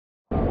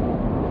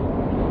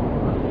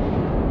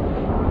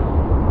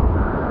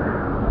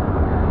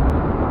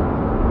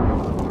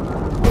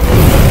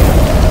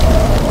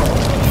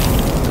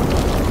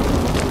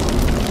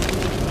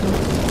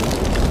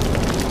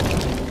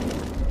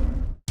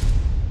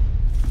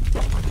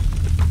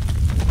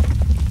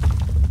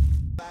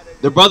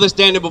The brother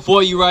standing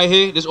before you right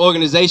here, this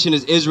organization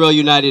is Israel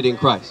United in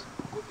Christ.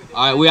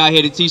 All right, we out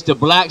here to teach the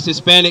blacks,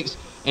 Hispanics,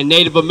 and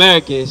Native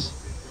Americans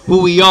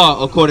who we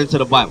are according to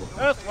the Bible.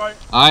 That's right.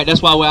 All right,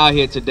 that's why we're out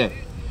here today.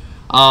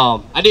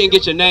 I didn't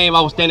get your name.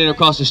 I was standing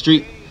across the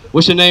street.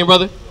 What's your name,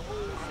 brother?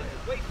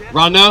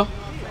 Ronell?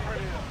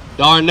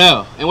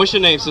 Darnell. And what's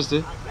your name,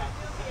 sister?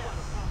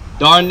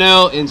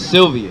 Darnell and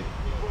Sylvia.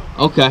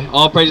 Okay,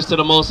 all praises to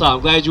the Most High.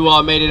 I'm glad you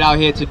all made it out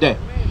here today.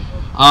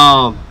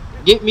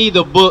 Get me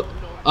the book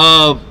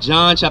of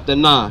John chapter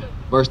 9,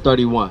 verse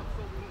 31.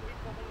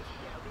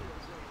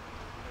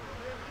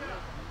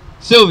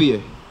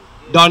 Sylvia,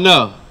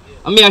 Darnell,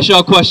 let me ask y'all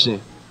a question.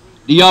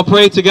 Do y'all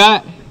pray to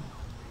God?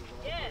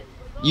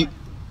 You,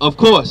 of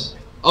course.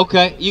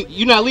 Okay,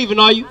 you're not leaving,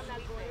 are you?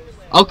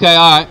 Okay,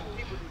 all right.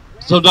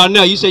 So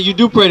Darnell, you said you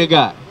do pray to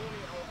God.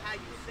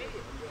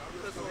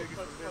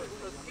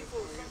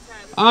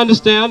 I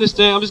understand. I'm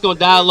just going to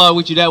dialogue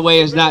with you. That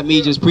way it's not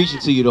me just preaching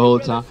to you the whole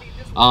time.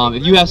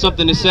 If you have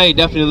something to say,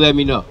 definitely let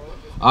me know.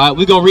 All right,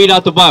 we're going to read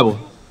out the Bible.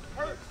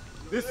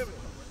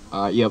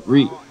 All right, yep,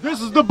 read.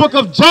 This is the book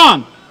of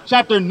John,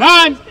 chapter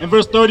 9 and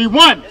verse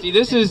 31. See,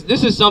 this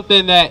is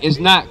something that is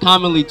not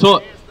commonly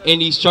taught in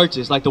these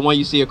churches like the one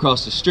you see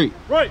across the street.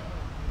 Right.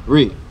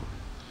 Read.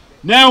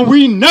 Now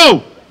we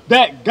know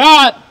that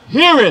God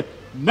heareth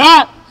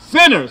not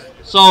sinners.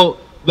 So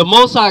the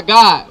Most High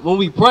God, when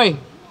we pray,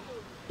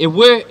 if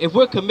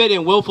we're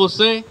committing willful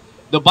sin,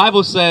 the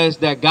Bible says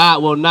that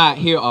God will not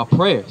hear our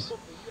prayers.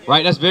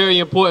 Right? That's very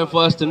important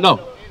for us to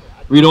know.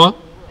 Read on.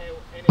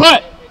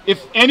 But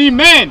if any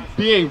man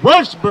be a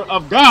worshiper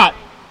of God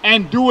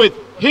and doeth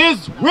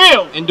his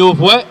will. And doeth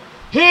what?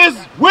 His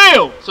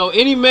will. So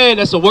any man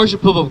that's a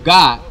worshiper of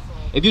God,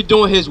 if you're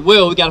doing his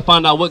will, we got to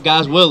find out what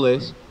God's will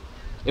is.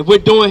 If we're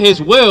doing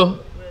his will,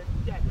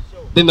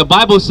 then the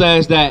Bible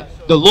says that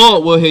the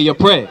Lord will hear your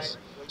prayers.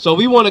 So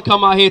we want to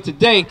come out here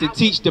today to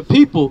teach the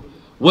people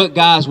what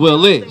God's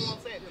will is,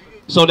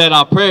 so that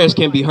our prayers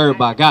can be heard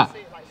by God.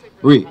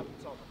 Read.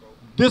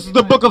 This is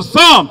the book of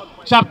Psalm,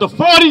 chapter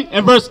 40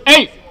 and verse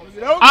 8.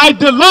 I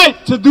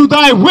delight to do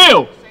thy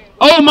will,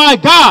 O my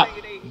God.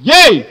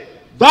 Yea,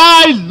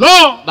 thy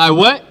law. Thy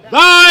what?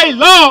 Thy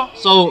law.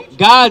 So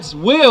God's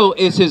will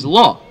is his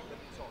law.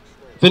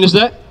 Finish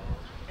that.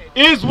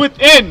 Is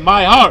within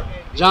my heart.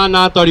 John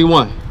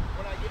 9:31.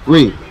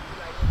 Read.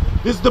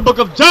 This is the book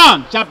of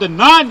John, chapter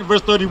 9,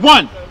 verse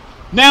 31.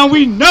 Now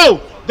we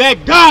know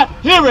that God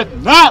heareth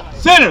not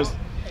sinners.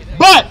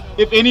 But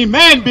if any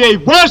man be a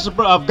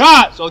worshiper of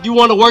God. So if you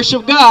want to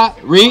worship God,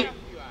 read.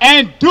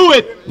 And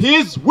doeth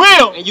his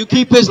will. And you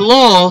keep his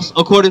laws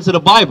according to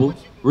the Bible,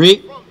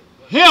 read.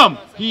 Him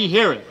he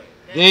heareth.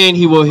 Then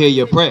he will hear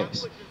your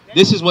prayers.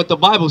 This is what the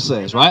Bible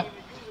says, right?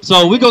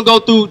 So we're going to go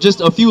through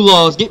just a few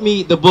laws. Get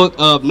me the book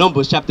of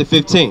Numbers, chapter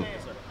 15.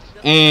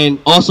 And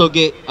also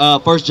get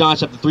 1 John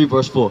chapter 3,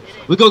 verse 4.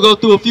 We're going to go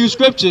through a few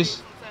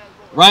scriptures,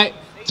 right,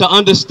 to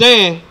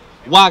understand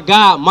why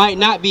God might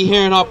not be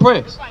hearing our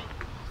prayers,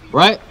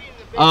 right?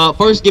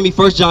 First, give me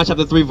 1 John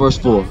chapter 3, verse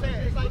 4. All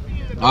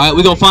right,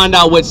 we're going to find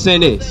out what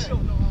sin is.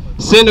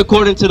 Sin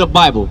according to the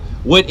Bible.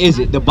 What is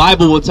it? The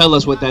Bible will tell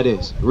us what that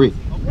is. Read.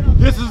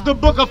 This is the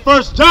book of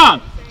 1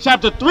 John,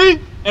 chapter 3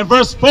 and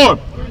verse 4.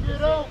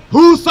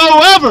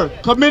 Whosoever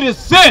committeth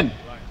sin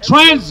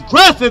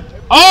transgresseth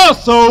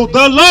also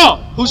the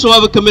law.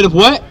 Whosoever committeth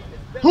what?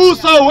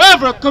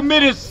 Whosoever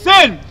committeth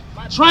sin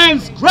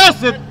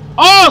transgresseth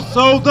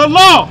also the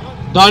law.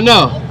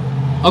 Darnell,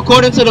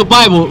 according to the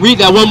Bible, read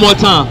that one more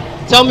time.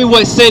 Tell me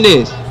what sin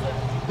is.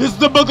 This is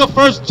the book of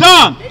 1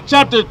 John,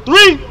 chapter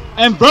 3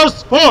 and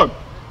verse 4.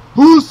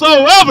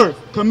 Whosoever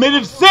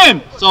committeth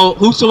sin. So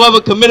whosoever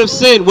committeth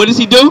sin, what does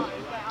he do?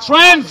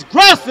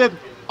 Transgresseth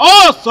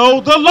also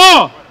the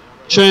law.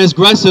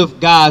 Transgressive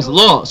God's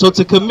law. So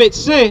to commit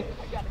sin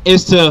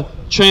is to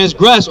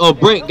transgress or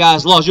break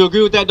God's laws. You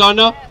agree with that,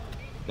 Darnell?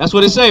 That's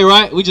what it say,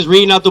 right? We just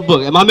reading out the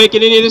book. Am I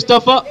making any of this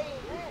stuff up?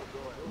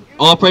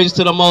 All praises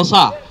to the Most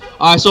High.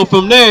 All right, so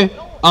from there,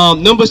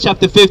 Numbers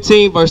chapter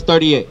 15, verse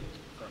 38.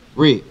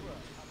 Read.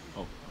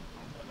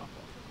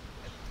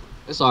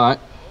 It's all right.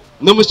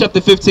 Numbers chapter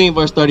 15,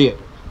 verse 38.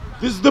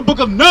 This is the book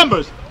of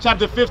Numbers,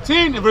 chapter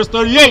 15 and verse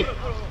 38.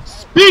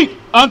 Speak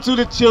unto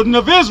the children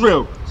of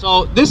Israel.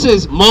 So this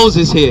is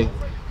Moses here,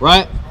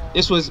 right?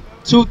 This was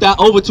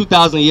over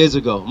 2,000 years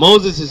ago.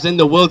 Moses is in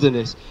the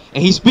wilderness,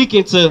 and he's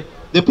speaking to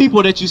the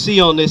people that you see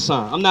on this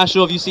sign. I'm not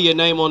sure if you see your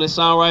name on this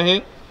sign right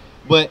here,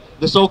 but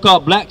the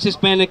so-called blacks,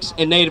 Hispanics,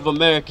 and Native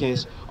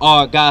Americans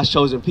are God's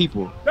chosen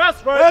people.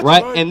 That's right.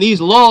 Right? And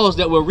these laws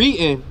that we're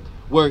reading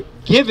were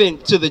given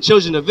to the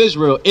children of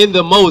Israel in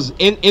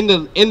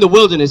the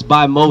wilderness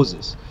by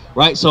Moses.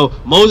 Right? So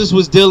Moses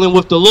was dealing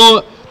with the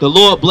Lord. The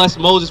Lord blessed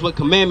Moses with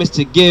commandments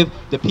to give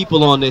the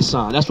people on this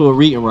sign. That's what we're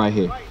reading right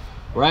here.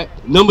 Right?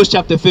 Numbers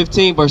chapter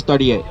 15, verse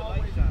 38.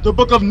 The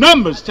book of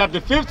Numbers,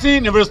 chapter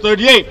 15 and verse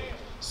 38.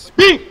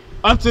 Speak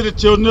unto the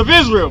children of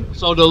Israel.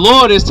 So the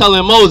Lord is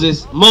telling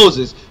Moses,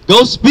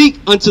 go speak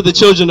unto the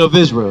children of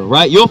Israel,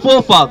 right? Your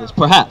forefathers,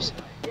 perhaps.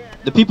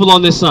 The people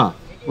on this sign.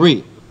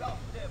 Read.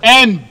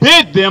 And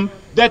bid them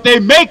that they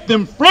make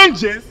them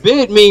fringes.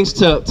 Bid means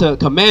to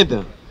command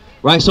them,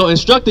 right? So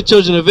instruct the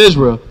children of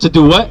Israel to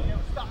do what?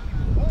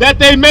 That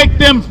they make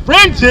them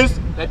fringes.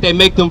 That they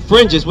make them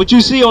fringes. What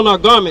you see on our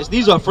garments,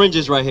 these are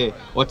fringes right here,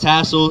 or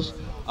tassels.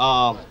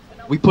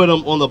 We put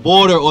them on the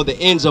border or the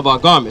ends of our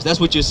garments. That's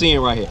what you're seeing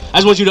right here. I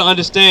just want you to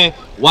understand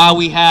why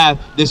we have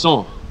this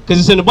on, because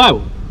it's in the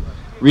Bible.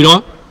 Read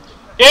on.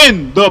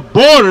 In the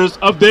borders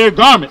of their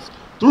garments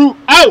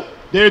throughout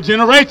their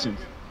generations.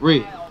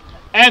 Read.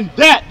 And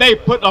that they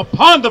put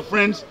upon the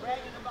fringe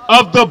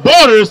of the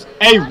borders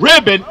a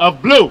ribbon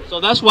of blue. So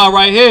that's why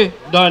right here,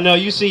 Darnell,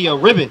 you see a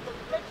ribbon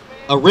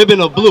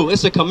of blue.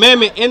 It's a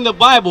commandment in the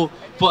Bible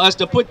for us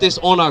to put this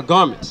on our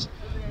garments.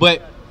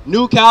 But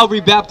New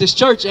Calvary Baptist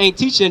Church ain't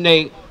teaching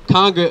their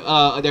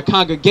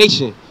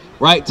congregation,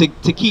 right,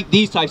 to keep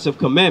these types of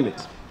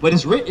commandments. But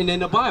it's written in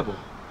the Bible,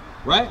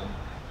 right?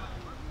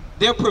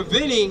 They're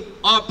preventing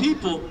our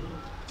people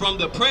from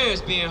the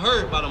prayers being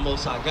heard by the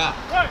Most High God.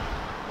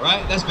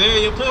 Right? That's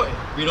very important.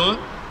 Read on.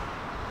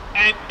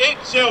 And it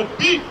shall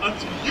be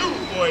unto you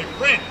for a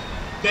fringe,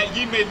 that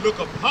ye may look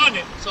upon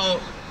it. So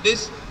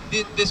this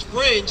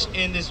fringe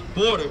and this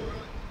border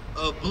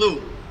of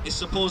blue is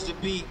supposed to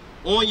be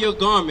on your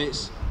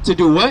garments to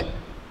do what?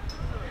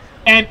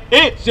 And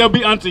it shall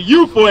be unto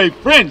you for a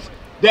fringe,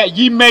 that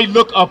ye may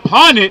look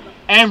upon it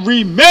and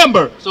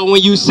remember. So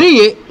when you see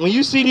it, when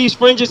you see these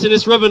fringes and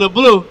this ribbon of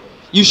blue,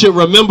 you should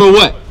remember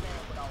what?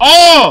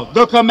 All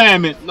the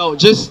commandments. No,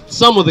 just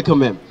some of the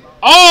commandments.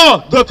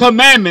 All the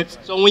commandments.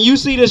 So when you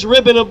see this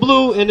ribbon of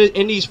blue and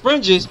these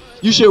fringes,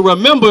 you should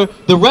remember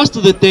the rest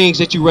of the things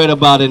that you read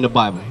about in the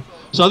Bible.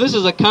 So this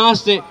is a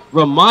constant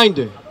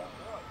reminder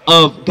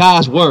of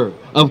God's word,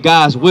 of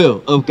God's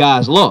will, of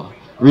God's law.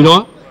 Read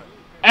on.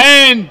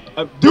 And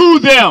do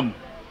them,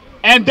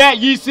 and that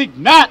ye seek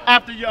not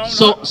after your own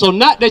heart. So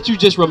not that you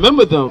just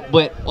remember them,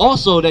 but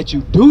also that you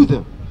do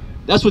them.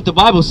 That's what the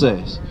Bible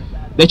says.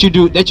 That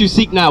you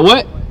seek not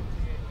what?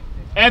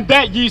 And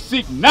that ye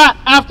seek not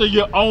after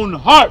your own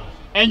heart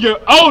and your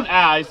own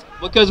eyes.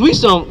 Because we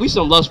some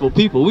lustful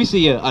people. We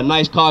see a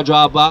nice car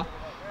drive by,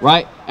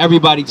 right?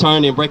 Everybody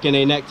turning and breaking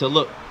their neck to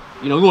look.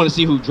 You know, we want to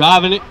see who's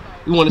driving it.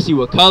 We want to see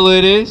what color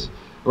it is,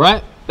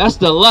 right? That's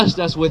the lust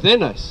that's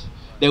within us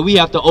that we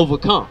have to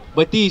overcome.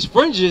 But these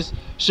fringes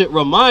should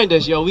remind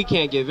us, yo, we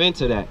can't give in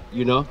to that,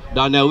 you know?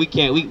 Darnell, we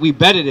can't. We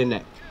better than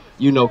that.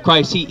 You know,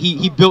 Christ,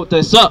 he built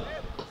us up,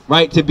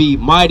 right, to be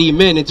mighty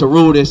men and to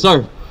rule this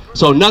earth.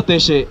 So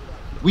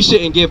we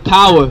shouldn't give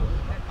power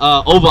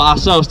over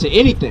ourselves to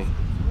anything,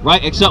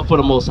 right, except for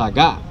the Most High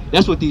God.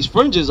 That's what these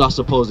fringes are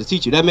supposed to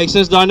teach you. That makes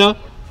sense, Darnell?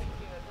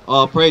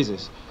 All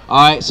praises.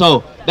 All right,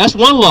 so that's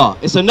one law.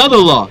 It's another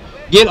law.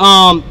 Get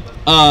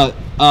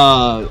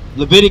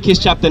Leviticus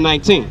chapter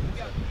 19.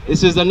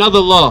 This is another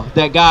law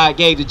that God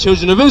gave the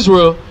children of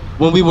Israel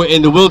when we were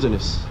in the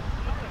wilderness,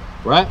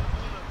 right?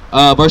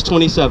 Verse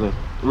 27.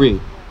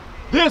 Read.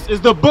 This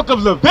is the book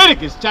of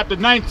Leviticus, chapter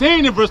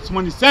 19 and verse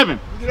 27.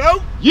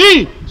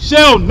 Ye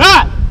shall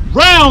not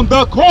round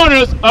the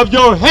corners of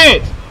your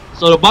heads.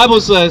 So the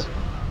Bible says,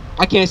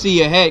 I can't see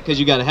your head because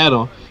you got a hat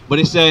on, but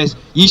it says,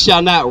 ye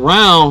shall not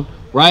round,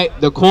 right,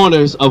 the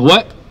corners of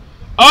what?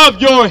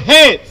 Of your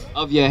heads.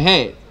 Of your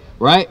head,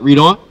 right? Read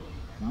on.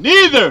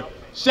 Neither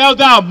shalt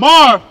thou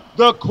mar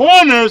the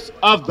corners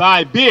of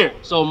thy beard.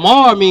 So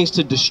mar means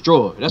to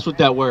destroy. That's what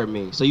that word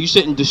means. So you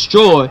shouldn't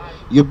destroy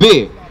your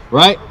beard.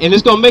 Right? And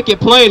it's going to make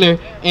it plainer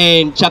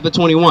in chapter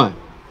 21.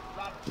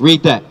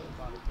 Read that.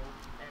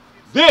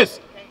 This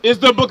is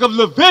the book of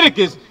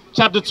Leviticus,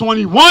 chapter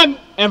 21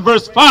 and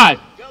verse 5.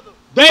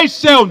 They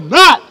shall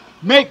not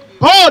make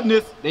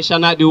baldness. They shall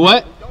not do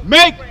what?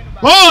 Make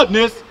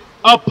baldness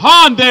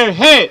upon their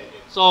head.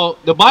 So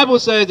the Bible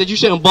says that you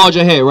shouldn't bald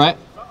your head, right?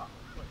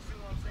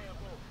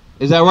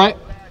 Is that right?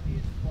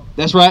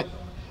 That's right.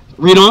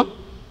 Read on.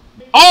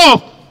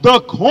 Off the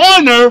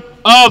corner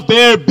of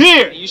their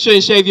beard. You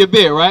shouldn't shave your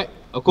beard, right?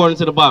 According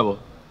to the Bible.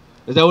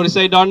 Is that what it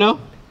say, Darnell?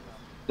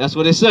 That's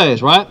what it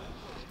says, right?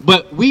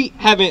 But we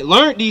haven't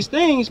learned these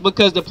things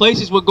because the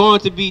places we're going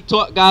to be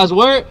taught God's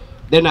word,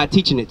 they're not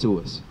teaching it to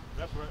us.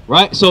 That's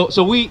right. So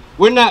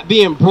we're not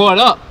being brought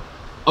up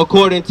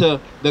according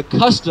to the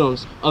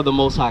customs of the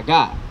Most High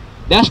God.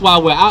 That's why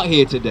we're out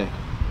here today,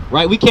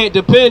 right? We can't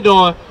depend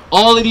on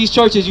all of these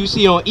churches you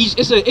see on each.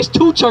 It's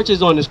two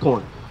churches on this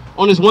corner,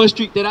 on this one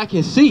street that I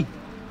can see.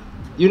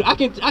 You know, I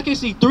can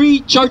see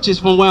 3 churches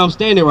from where I'm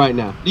standing right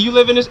now. Do you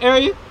live in this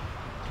area?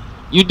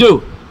 You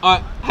do.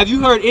 Have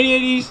you heard any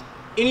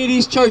of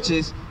these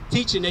churches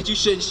teaching that you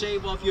shouldn't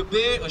shave off your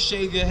beard or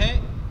shave your head?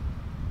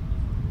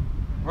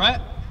 Right?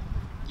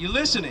 You're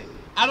listening.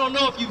 I don't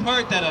know if you've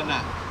heard that or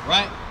not,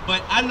 right?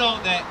 But I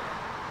know that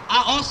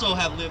I also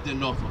have lived in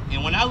Norfolk.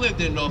 And when I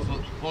lived in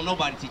Norfolk, well,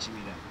 nobody teaching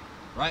me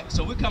that, right?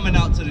 So we're coming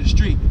out to the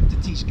street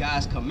to teach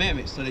God's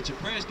commandments so that your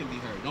prayers can be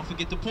heard. Don't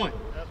forget the point.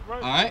 That's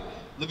right. All right?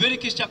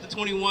 Leviticus chapter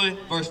 21,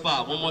 verse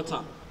 5. One more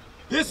time.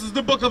 This is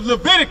the book of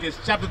Leviticus,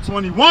 chapter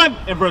 21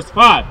 and verse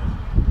 5.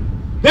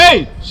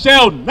 They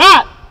shall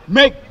not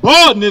make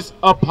baldness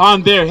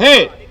upon their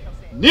head,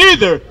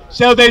 neither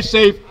shall they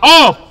shave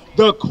off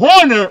the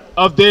corner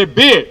of their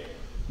beard,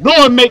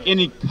 nor make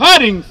any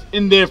cuttings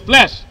in their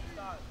flesh.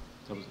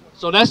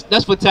 So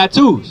that's for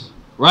tattoos,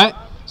 right?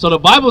 So the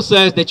Bible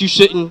says that you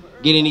shouldn't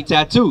get any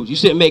tattoos. You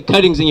shouldn't make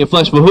cuttings in your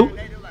flesh for who?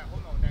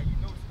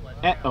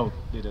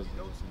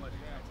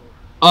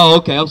 Oh,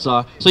 okay, I'm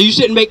sorry. So you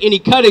shouldn't make any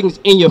cuttings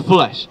in your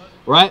flesh,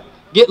 right?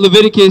 Get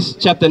Leviticus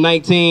chapter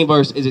 19,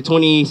 verse, is it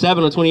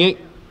 27 or 28?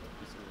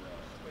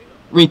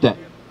 Read that.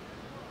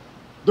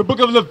 The book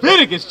of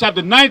Leviticus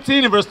chapter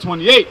 19 and verse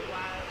 28.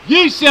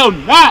 Ye shall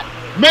not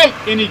make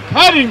any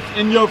cuttings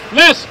in your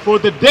flesh for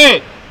the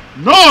dead,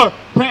 nor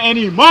print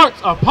any marks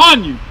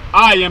upon you.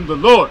 I am the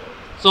Lord.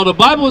 So the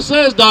Bible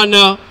says,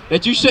 Darnell,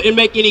 that you shouldn't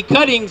make any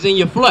cuttings in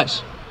your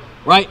flesh,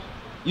 right?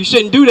 You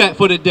shouldn't do that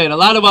for the dead. A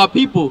lot of our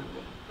people,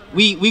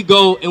 we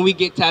go and we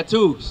get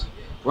tattoos,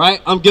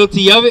 right? I'm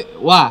guilty of it.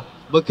 Why?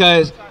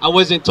 Because I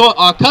wasn't taught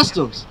our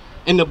customs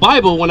in the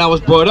Bible when I was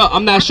brought up.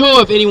 I'm not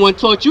sure if anyone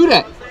taught you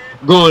that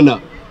growing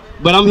up.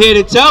 But I'm here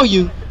to tell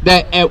you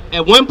that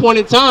at one point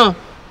in time,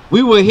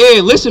 we were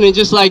here listening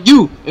just like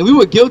you, and we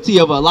were guilty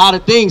of a lot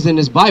of things in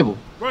this Bible.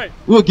 Right.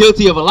 We were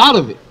guilty of a lot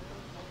of it.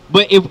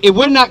 But if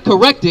we're not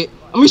corrected,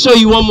 let me show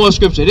you one more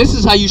scripture. This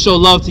is how you show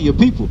love to your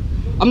people.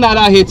 I'm not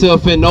out here to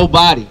offend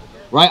nobody,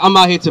 right? I'm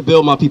out here to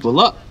build my people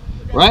up,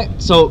 right?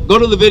 So go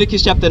to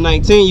Leviticus chapter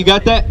 19. You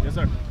got that? Yes,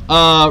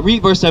 sir.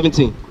 Read verse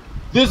 17.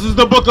 This is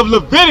the book of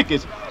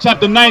Leviticus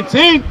chapter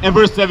 19 and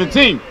verse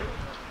 17.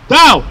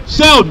 Thou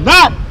shalt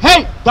not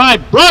hate thy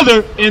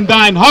brother in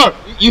thine heart.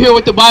 You hear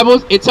what the Bible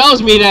is? It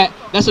tells me that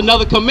that's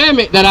another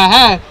commandment that I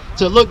have,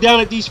 to look down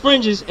at these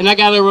fringes, and I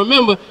got to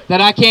remember that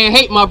I can't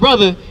hate my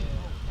brother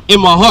in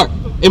my heart,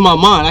 in my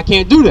mind. I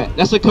can't do that.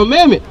 That's a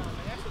commandment,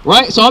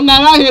 right? So I'm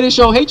not out here to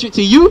show hatred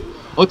to you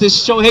or to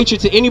show hatred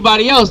to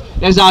anybody else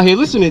that's out here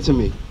listening to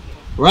me,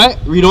 right?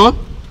 Read on.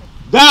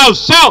 Thou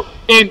shalt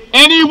in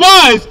any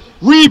wise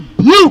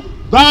rebuke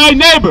thy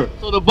neighbor.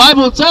 So the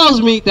Bible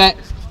tells me that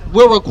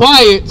we're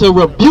required to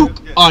rebuke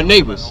our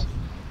neighbors,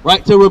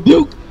 right? To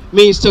rebuke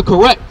means to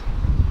correct.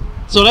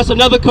 So that's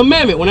another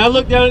commandment. When I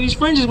look down at these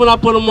fringes, when I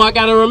put them on, I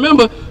gotta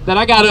remember that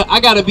I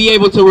gotta be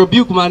able to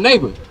rebuke my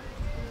neighbor,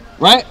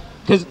 right?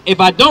 Because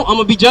if I don't, I'm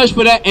gonna be judged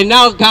for that, and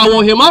now God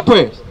won't hear my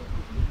prayers.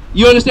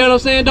 You understand what I'm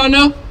saying,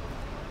 Darnell?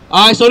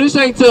 All right. So this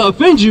ain't to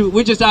offend you.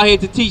 We're just out here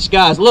to teach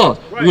God's laws.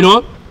 Right. You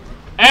know?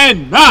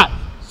 And not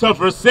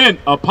suffer sin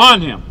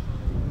upon him.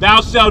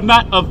 Thou shalt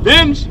not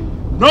avenge,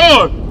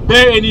 nor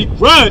bear any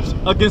grudge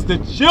against the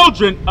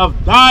children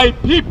of thy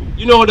people.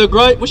 You know what a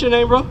grudge? What's your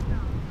name, bro?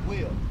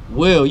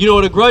 Will, you know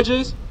what a grudge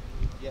is?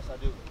 Yes, I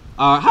do.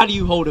 How do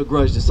you hold a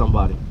grudge to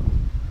somebody?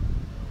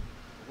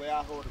 The way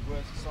I hold a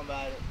grudge to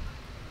somebody,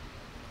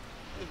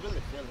 it's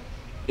really feeling.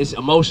 It's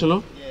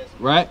emotional, Yes.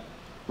 right?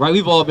 Right,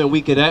 we've all been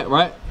weak at that,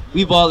 right?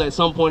 We've all at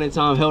some point in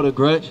time held a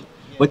grudge.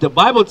 But the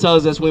Bible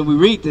tells us when we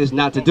read this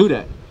not to do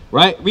that,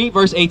 right? Read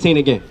verse 18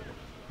 again.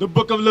 The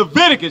book of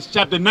Leviticus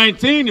chapter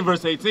 19 and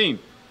verse 18.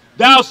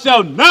 Thou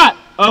shalt not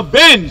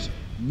avenge,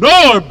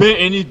 nor bear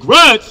any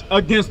grudge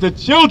against the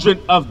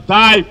children of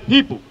thy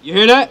people. You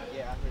hear that?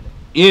 Yeah, I heard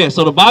that. Yeah,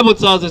 so the Bible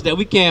tells us that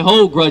we can't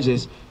hold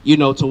grudges, you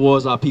know,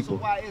 towards our So people.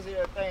 why is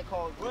there a thing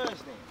called grudge then?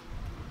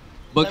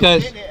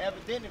 Because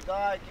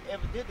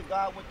Evidently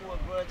God went through a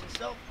grudge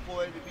himself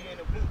for it to be in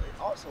the book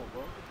also,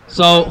 bro.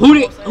 so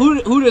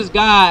who does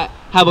God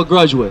have a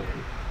grudge with?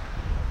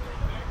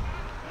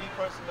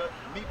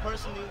 Me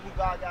personally, who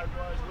God got a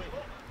grudge with.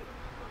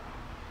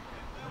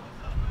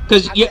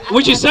 Because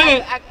what you're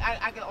saying,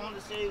 I can only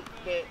say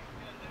that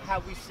how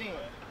we sinned.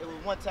 It was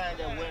one time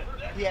that when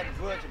he had a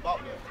grudge about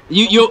that.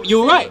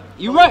 you're right.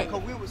 You're right.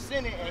 Because we were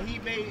sinning and he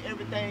made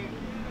everything.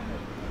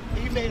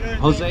 He made everything.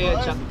 Hosea for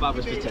us. chapter 5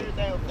 verse He made 15.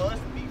 everything for us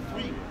to be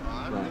free.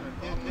 Right.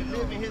 To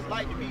live in his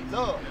life, to be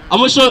loved. I'm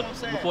gonna show You know what I'm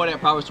saying? before that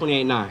Proverbs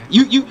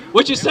 28:9.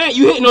 What you're saying,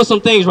 you hitting on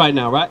some things right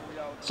now, right?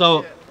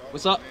 So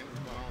what's up?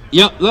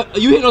 Yep,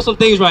 you hitting on some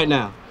things right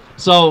now.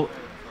 So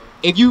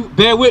if you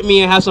bear with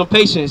me and have some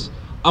patience,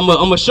 I'm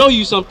gonna show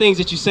you some things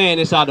that you're saying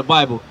inside the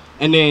Bible,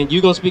 and then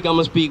you're gonna speak, I'm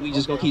gonna speak. We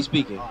just gonna keep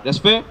speaking. That's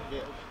fair?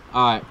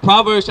 All right.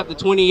 Proverbs chapter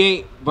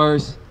 28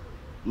 verse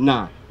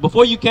 9.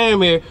 Before you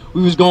came here,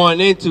 we was going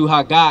into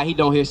how God, he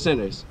don't hear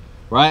sinners,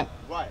 right?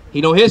 Right.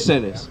 He don't hear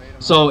sinners.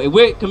 So if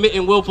we're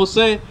committing willful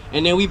sin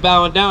and then we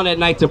bowing down at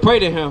night to pray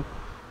to him,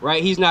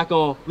 right? He's not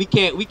gonna. We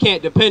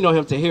can't depend on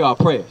him to hear our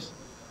prayers.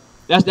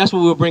 That's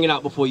what we were bringing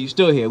out before you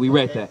still here. We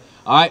read that.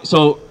 All right.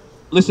 So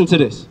listen to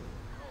this.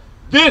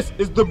 This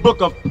is the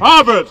book of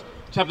Proverbs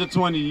chapter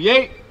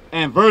 28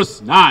 and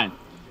verse 9.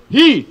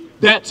 He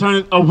that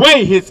turneth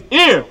away his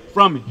ear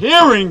from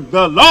hearing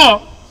the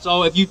law.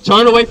 So if you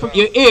turn away from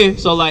your ear,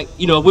 so like,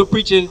 you know, we're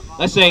preaching,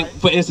 let's say,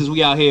 for instance,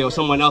 we out here or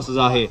someone else is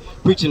out here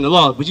preaching the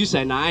law, but you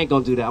say, nah, I ain't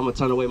gonna do that. I'm gonna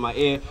turn away my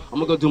ear. I'm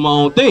gonna go do my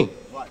own thing.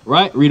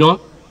 Right? Read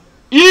on.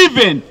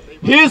 Even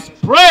his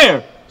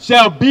prayer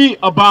shall be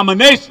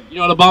abomination. You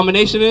know what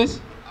abomination is?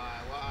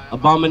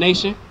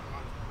 Abomination?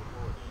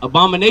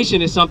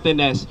 Abomination is something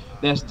that's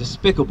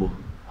despicable.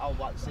 I was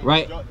about to say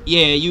Right? destructive.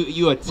 Yeah,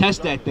 you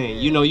attest that thing.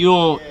 You know, you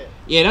don't.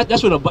 Yeah,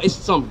 that's what it's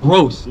something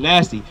gross,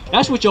 nasty.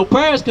 That's what your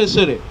prayers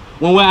considered.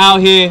 when we're out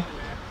here,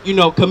 you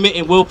know,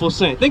 committing willful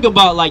sin. Think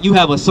about like you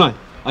have a son,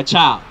 a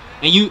child,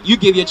 and you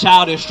give your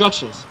child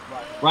instructions,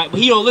 right? But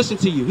he don't listen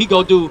to you. He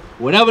go do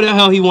whatever the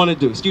hell he want to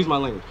do. Excuse my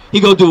language. He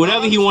go do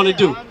whatever he want to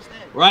do,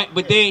 right?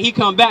 But then he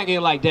come back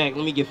and like, Dad,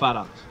 let me get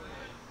 $5.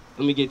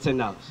 Let me get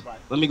 $10.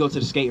 Let me go to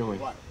the skating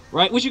rink,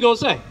 right? What you gonna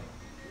say?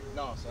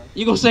 No, sir.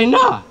 You gonna say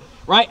nah,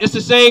 right? It's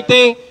the same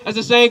thing. That's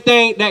the same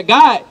thing that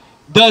God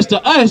does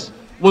to us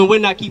when we're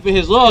not keeping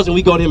His laws and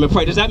we go to Him and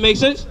pray. Does that make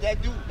sense?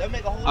 That do. That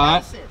make a whole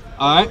lot of sense.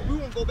 All right. We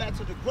won't go back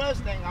to the grudge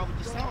thing I was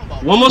just talking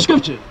about. One more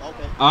scripture.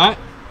 Okay. All right.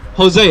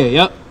 Hosea.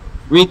 Yep.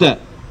 Read that.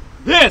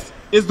 This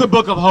is the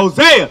book of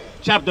Hosea,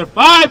 chapter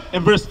 5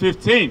 and verse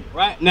 15.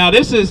 Right. Now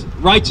this is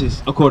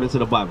righteous according to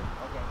the Bible.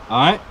 Okay.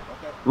 All right.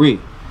 Okay. Read.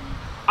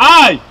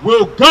 I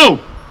will go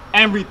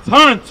and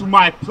return to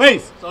my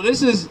place. So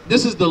this is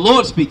the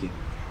Lord speaking,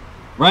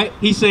 right?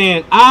 He's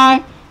saying,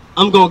 I'm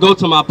gonna go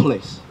to my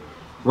place,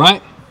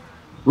 right?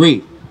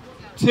 Read.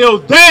 Till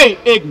they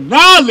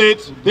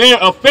acknowledge their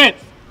offense.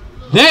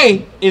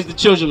 They is the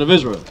children of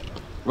Israel,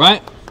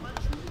 right?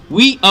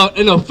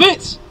 An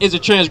offense is a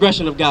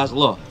transgression of God's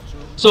law.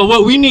 So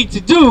what we need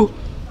to do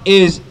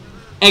is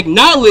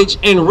acknowledge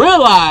and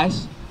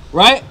realize,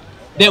 right,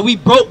 that we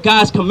broke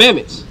God's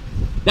commandments.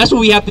 That's what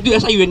we have to do.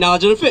 That's how you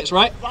acknowledge an offense,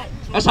 right?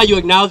 That's how you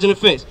acknowledge an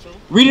offense.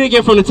 Read it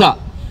again from the top.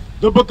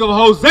 The book of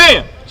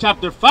Hosea,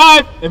 chapter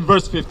 5 and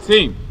verse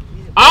 15.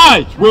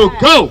 I will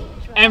go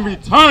and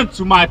return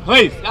to my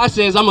place. God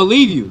says, I'm going to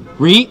leave you.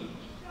 Read.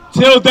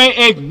 Till they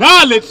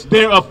acknowledge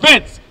their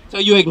offense. So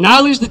you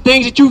acknowledge the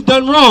things that you've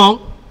done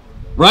wrong,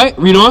 right?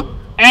 Read on.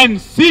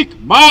 And seek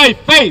my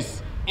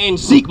face. And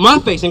seek my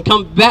face and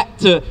come back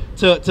to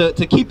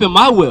keeping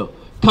my will.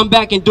 Come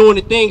back and doing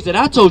the things that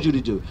I told you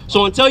to do.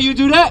 So until you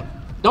do that,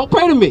 don't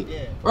pray to me,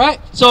 right?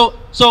 So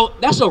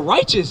that's a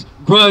righteous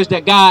grudge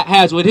that God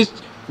has with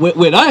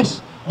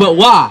us. But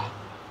why?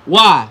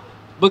 Why?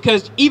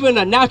 Because even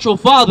a natural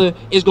father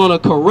is going to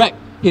correct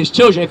his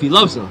children if he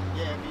loves them.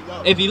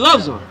 If he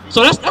loves them.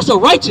 So that's a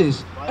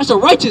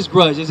righteous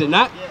grudge, is it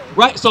not?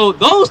 Right? So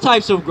those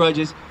types of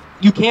grudges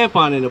you can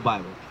find in the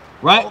Bible,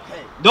 right?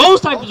 Those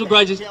types of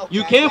grudges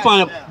you can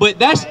find them, but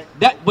that's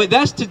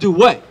to do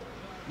what?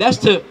 That's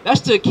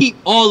to keep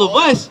all of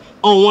us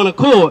on one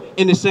accord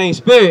in the same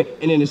spirit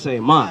and in the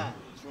same mind.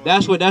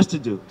 That's what that's to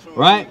do,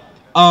 right?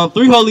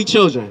 3 holy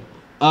children,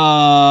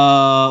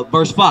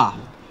 verse 5.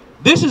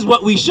 This is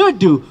what we should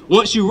do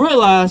once you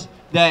realize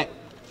that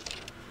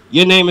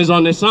your name is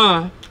on this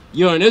sign.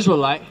 You're an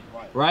Israelite,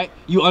 right?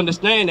 You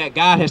understand that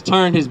God has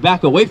turned His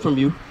back away from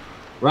you,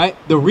 right?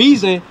 The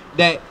reason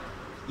that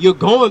you're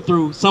going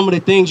through some of the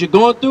things you're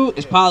going through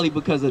is probably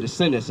because of the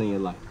sin that's in your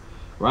life,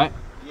 right?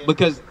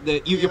 Because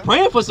you're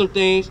praying for some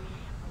things,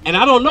 and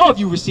I don't know if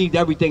you received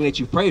everything that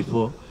you prayed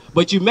for,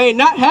 but you may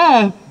not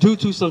have due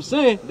to some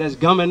sin that's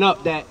gumming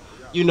up that,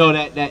 you know,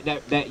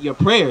 that your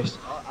prayers,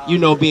 you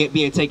know,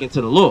 being taken to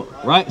the Lord,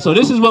 right? So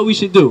this is what we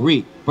should do.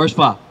 Read verse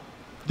 5.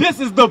 This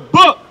is the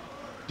book,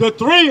 the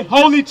 3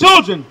 holy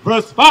children,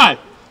 verse 5.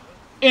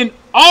 In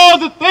all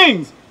the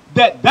things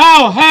that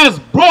thou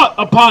hast brought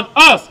upon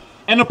us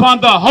and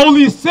upon the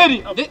holy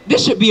city.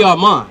 This should be our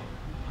mind.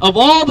 Of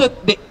all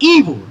the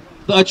evil,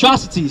 the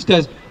atrocities,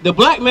 because the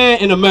black man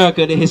in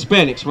America, the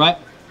Hispanics, right?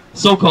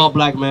 So-called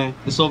black man,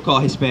 the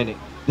so-called Hispanic,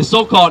 the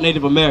so-called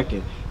Native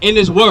American, in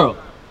this world,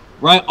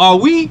 right? Are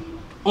we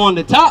on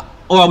the top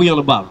or are we on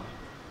the bottom?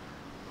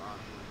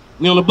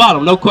 We on the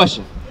bottom, no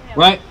question,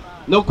 right?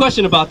 No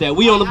question about that.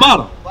 We on the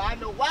bottom. But I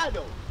know why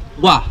though.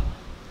 Why?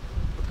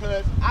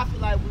 Because I feel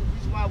like the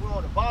reason why we're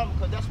on the bottom,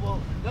 because that's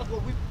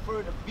what we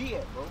prefer to be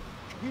at, bro.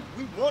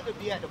 We want to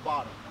be at the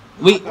bottom.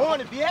 We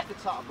want to be at the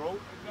top, bro.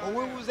 But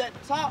when we was at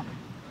the top,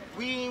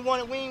 we ain't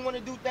want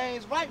to do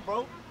things right,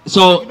 bro.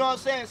 So you know what I'm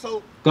saying?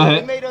 So go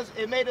ahead.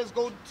 It made us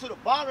go to the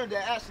bottom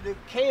to actually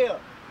care,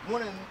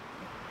 want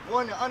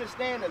to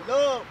understand the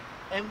love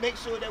and make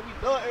sure that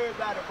we love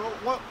everybody, bro.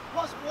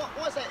 Once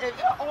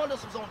if all of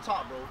us was on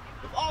top, bro.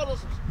 If all of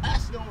us was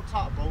actually on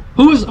top, bro.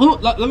 Who?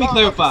 Let me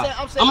clarify.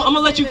 I'm gonna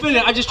let you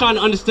finish. I'm just trying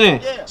to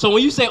understand. Yeah. So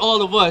when you say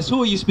all of us,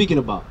 who are you speaking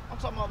about? I'm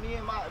talking about me,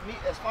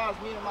 as far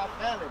as me and my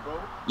family, bro.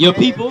 Your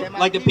people?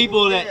 Like the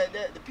people that...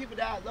 The people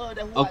that I love,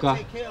 that who I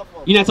take care of.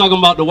 You're not talking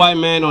about the white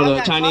man or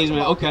the Chinese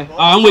man? Okay. All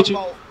right, I'm with you.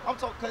 I'm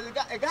talking, because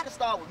it got to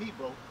start with me,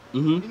 bro.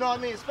 Mm-hmm. You know what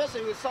I mean?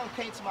 Especially if something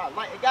came to my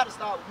life, it got to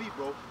start with me,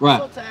 bro. Right.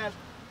 Sometimes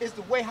it's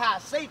the way how I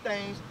say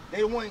things,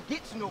 they wouldn't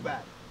get to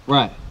nobody.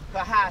 Right.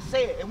 Because how I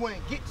say it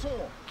wouldn't get to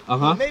them.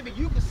 Uh-huh. Maybe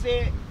you could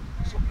say it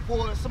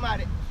for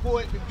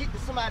it to get to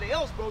somebody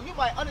else, bro. You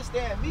might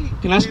understand me.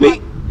 Can I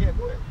speak? Yeah,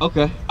 go ahead.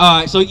 Okay. All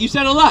right. So you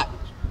said a lot,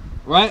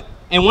 right?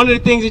 And one of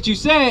the things that you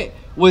said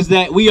was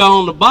that we are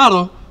on the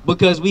bottom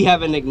because we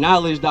haven't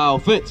acknowledged our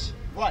offense.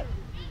 Right.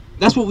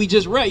 That's what we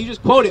just read. You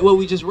just quoted what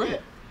we just read. Yeah.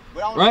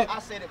 But right? I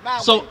said it my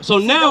way. So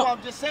now,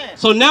 I'm just saying.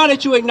 So now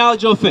that you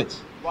acknowledge your offense,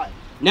 right.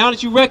 Now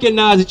that you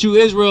recognize that you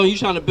Israel and you're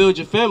trying to build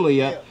your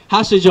family up,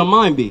 how should your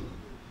mind be?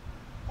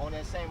 On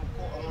that same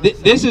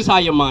this is how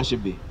your mind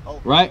should be. Okay.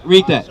 Right?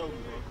 Read that.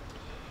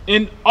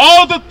 In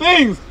all the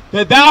things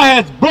that thou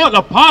hast brought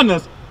upon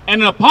us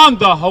and upon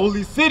the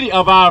holy city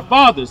of our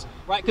fathers.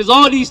 Right, because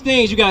all these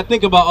things you got to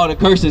think about are the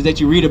curses that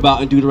you read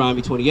about in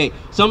Deuteronomy 28.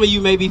 Some of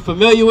you may be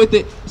familiar with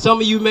it.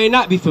 Some of you may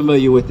not be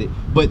familiar with it.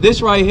 But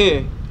this right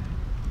here,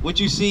 what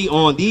you see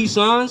on these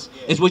signs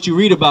is what you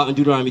read about in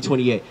Deuteronomy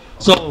 28.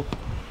 So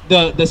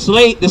the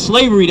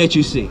slavery that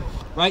you see,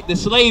 right? The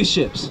slave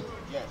ships.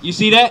 You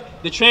see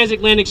that? The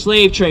transatlantic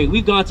slave trade.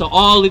 We've gone to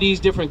all of these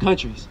different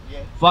countries,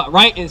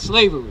 right, in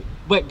slavery.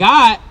 But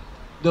God,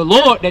 the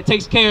Lord that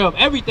takes care of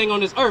everything on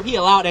this earth, he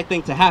allowed that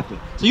thing to happen.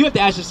 So you have to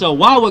ask yourself,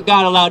 why would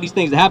God allow these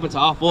things to happen to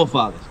our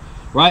forefathers,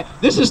 right?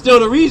 This is still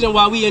the reason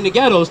why we in the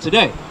ghettos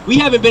today. We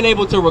haven't been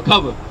able to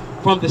recover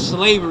from the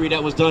slavery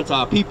that was done to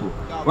our people,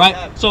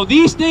 right? So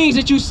these things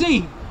that you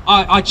see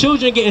are our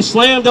children getting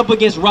slammed up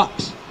against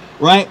rocks,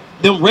 right?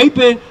 Them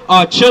raping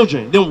our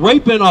children, them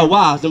raping our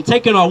wives, them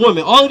taking our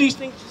women. All of these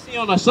things you see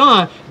on the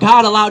sign,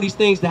 God allowed these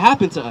things to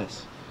happen to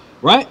us,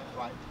 right?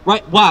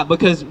 Right? Why?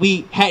 Because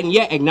we hadn't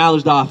yet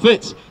acknowledged our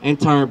offense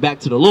and turned back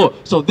to the Lord.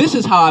 So this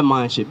is how our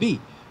mind should be.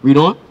 Read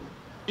on.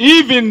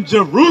 Even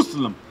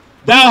Jerusalem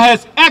thou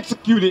hast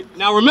executed.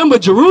 Now remember,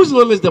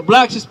 Jerusalem is the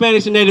blacks,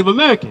 Hispanics, and Native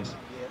Americans.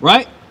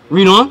 Right?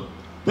 Read on.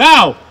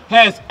 Thou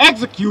hast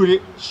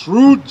executed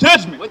shrewd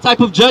judgment. What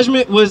type of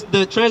judgment was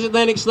the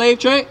transatlantic slave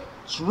trade?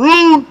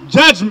 True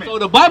judgment. So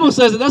the Bible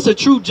says that that's a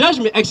true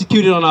judgment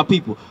executed on our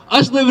people.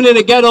 Us living in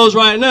the ghettos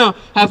right now,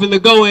 having to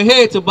go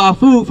ahead to buy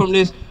food from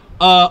this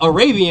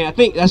Arabian, I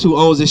think that's who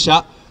owns this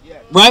shop,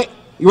 right?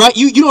 Right?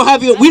 You don't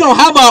have your, we don't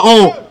have our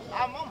own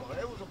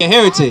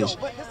heritage,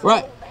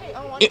 right?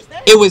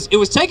 It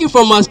was taken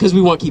from us because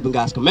we weren't keeping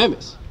God's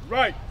commandments.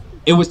 Right.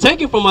 It was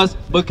taken from us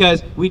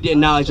because we didn't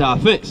acknowledge our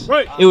offense.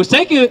 Right. It was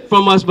taken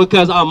from us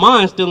because our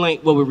mind still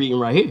ain't what we're reading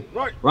right here.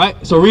 Right.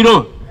 Right? So read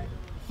on.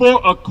 For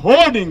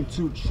according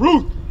to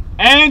truth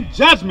and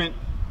judgment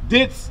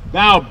didst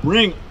thou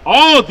bring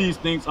all these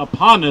things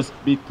upon us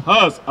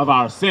because of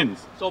our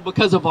sins. So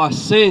because of our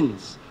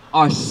sins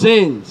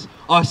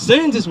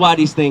is why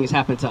these things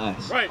happen to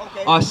us. Right.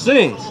 Okay. Our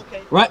sins,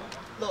 Okay. right?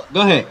 Look,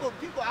 Go ahead.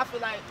 People, I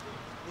feel like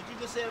what you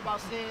just said about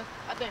sin,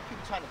 I think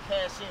people trying to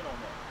cash in on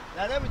that.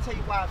 Now let me tell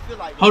you why I feel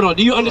like. Hold on.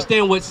 Do you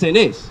understand what sin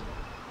is?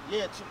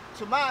 Yeah.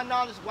 To my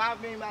knowledge, why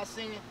I mean by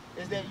sin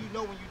is that you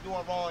know when you're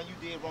doing wrong,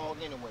 you did wrong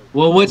anyway.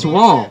 Well, what's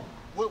wrong?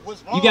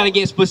 What's wrong? You got to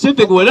get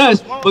specific with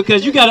us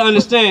because you got to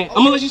understand. I'm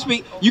gonna let you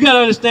speak. You got to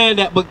understand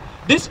that, but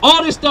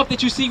all this stuff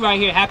that you see right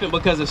here happened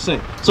because of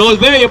sin. So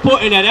it's very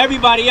important that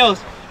everybody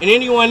else and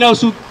anyone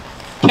else who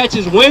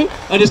catches wind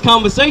of this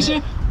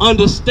conversation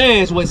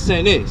understands what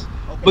sin is,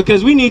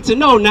 because we need to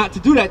know not to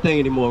do that thing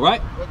anymore,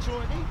 right?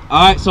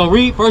 All right. So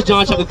read 1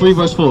 John chapter 3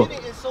 verse 4.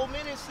 It's so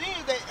many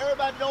sins that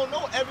everybody don't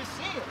know every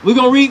sin. We're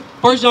gonna read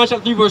 1 John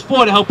chapter 3 verse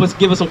 4 to help us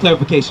give us some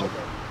clarification.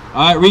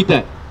 All right, read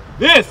that.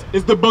 This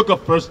is the book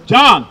of 1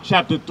 John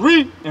chapter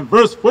 3 and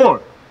verse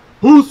 4.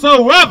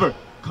 Whosoever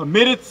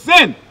committed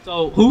sin.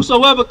 So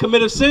whosoever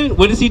committeth sin,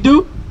 what does he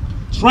do?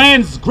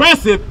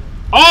 Transgresseth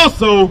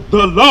also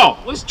the law.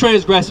 What's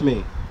transgress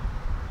mean?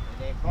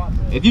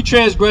 If you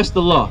transgress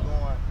the law,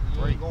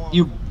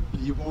 you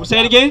say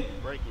it again?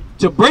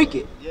 To break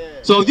it.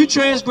 So if you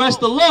transgress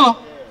the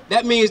law,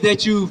 that means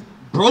that you've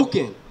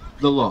broken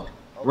the law,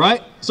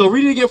 right? So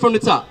read it again from the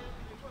top.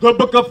 The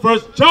book of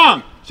 1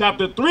 John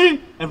chapter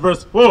 3 and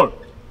verse 4.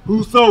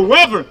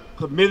 Whosoever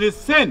committeth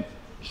sin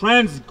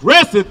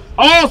transgresseth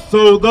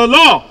also the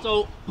law.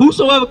 So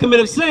whosoever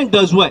committeth sin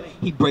does what?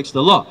 He breaks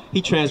the law.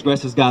 He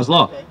transgresses God's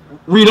law.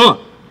 Read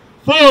on.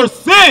 For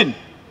sin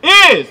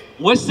is.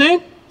 What's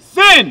sin?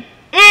 Sin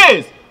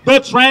is the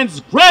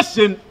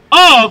transgression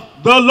of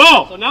the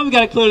law. So now we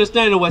got a clear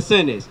understanding of what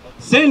sin is.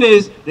 Sin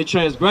is the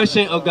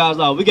transgression of God's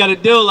law. We got to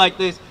deal like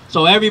this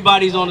so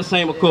everybody's on the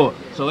same accord.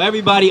 So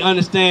everybody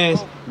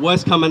understands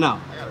what's coming out,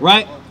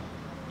 right?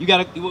 You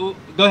got to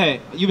go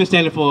ahead. You've been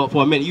standing for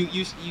a minute.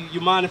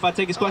 You mind if I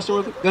take his question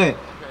real quick? Go ahead.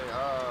 Okay.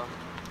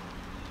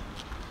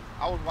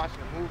 I was watching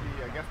a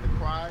movie Against the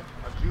Cry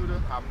of Judah,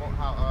 how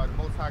the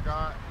Most High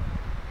God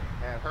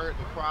had heard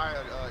the cry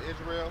of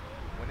Israel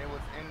when they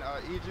was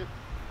in Egypt.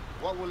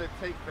 What will it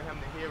take for him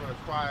to hear a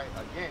cry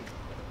again?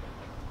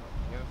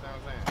 You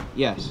understand what I'm saying?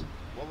 Yes.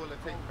 What will it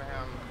take for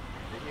him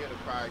to hear the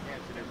cry again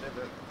to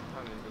deliver?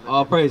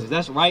 All praises.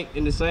 That's right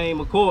in the same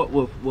accord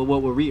with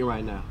what we're reading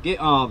right now. Get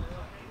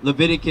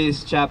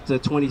Leviticus chapter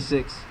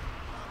 26,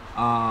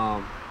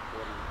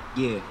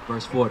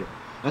 verse 40.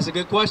 That's a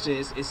good question.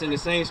 It's in the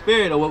same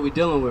spirit of what we're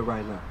dealing with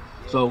right now.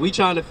 So we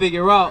trying to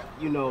figure out,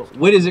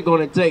 what is it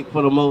going to take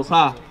for the Most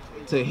High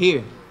to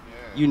hear,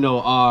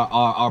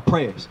 our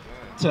prayers,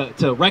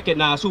 to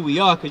recognize who we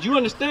are. Because you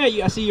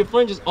understand, I see your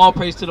fringes, all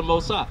praise to the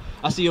Most High.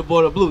 I see your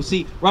border blue.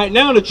 See, right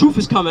now the truth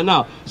is coming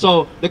out.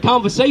 So the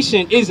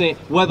conversation isn't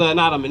whether or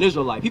not I'm an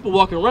Israelite. People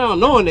walking around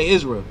knowing they're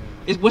Israel.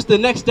 What's the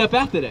next step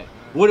after that?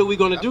 What are we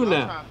going to do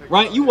now?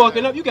 Right? You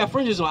walking up, you got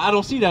fringes on. I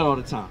don't see that all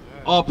the time.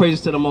 All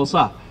praises to the Most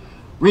High.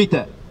 Read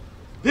that.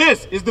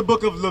 This is the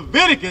book of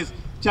Leviticus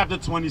chapter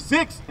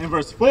 26 and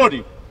verse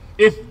 40.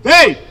 If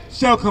they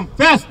shall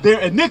confess their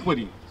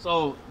iniquity.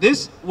 So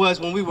this was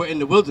when we were in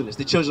the wilderness,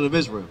 the children of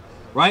Israel,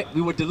 right?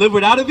 We were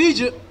delivered out of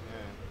Egypt,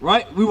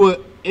 right? We were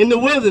in the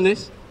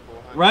wilderness,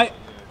 right,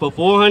 for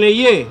 400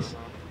 years.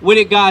 What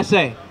did God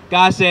say?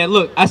 God said,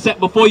 look, I set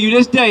before you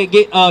this day,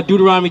 get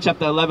Deuteronomy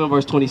chapter 11,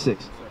 verse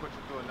 26.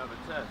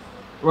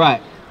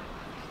 Right.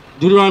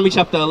 Deuteronomy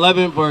chapter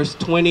 11, verse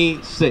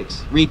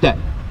 26. Read that.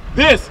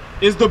 This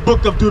is the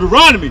book of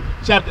Deuteronomy,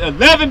 chapter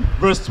 11,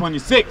 verse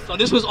 26. So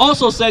this was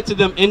also said to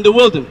them in the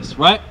wilderness,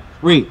 right?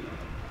 Read.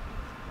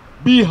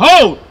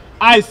 Behold,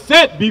 I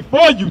set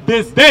before you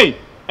this day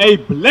a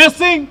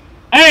blessing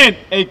and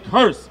a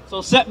curse.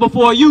 So set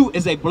before you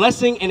is a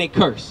blessing and a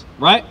curse,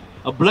 right?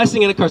 A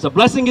blessing and a curse. A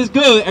blessing is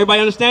good. Everybody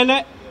understand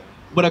that?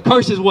 But a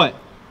curse is what?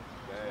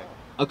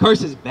 A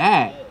curse is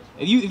bad.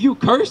 If you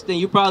curse, then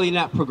you're probably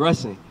not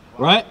progressing,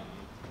 right?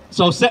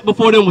 So set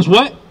before them was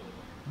what?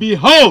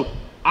 Behold,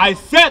 I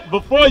set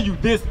before you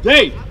this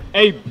day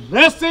a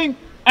blessing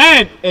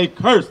and a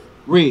curse.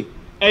 Read.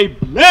 A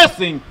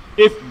blessing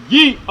if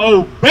ye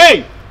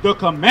obey the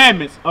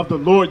commandments of the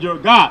Lord your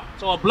God.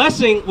 So a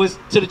blessing was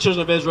to the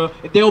children of Israel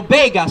if they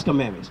obey God's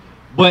commandments.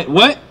 But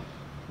what?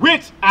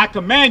 Which I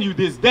command you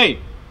this day.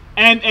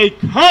 And a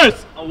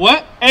curse. A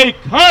what? A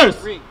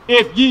curse. Read.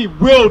 If ye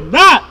will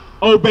not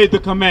obey the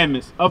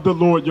commandments of the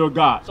Lord your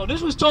God. So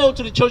this was told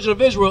to the children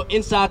of Israel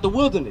inside the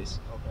wilderness,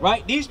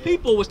 right? These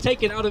people was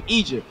taken out of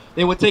Egypt.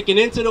 They were taken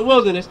into the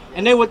wilderness,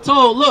 and they were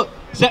told, look,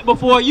 set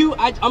before you,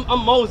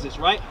 I'm Moses,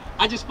 right?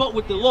 I just spoke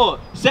with the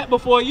Lord. Set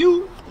before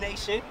you,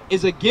 nation,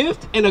 is a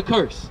gift and a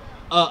curse.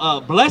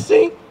 A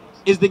blessing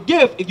is the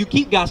gift if you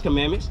keep God's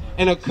commandments,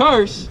 and a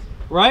curse,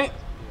 right,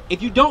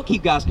 if you don't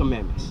keep God's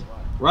commandments,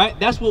 right?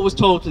 That's what was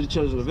told to the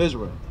children of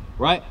Israel.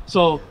 Right?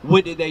 So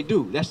what did they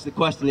do? That's the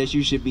question that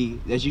you should be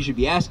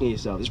asking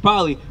yourself. It's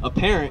probably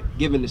apparent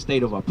given the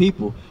state of our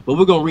people, but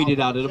we're gonna read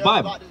it out of the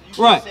Bible.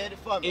 Right.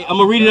 I'm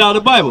gonna read it out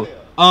of the Bible.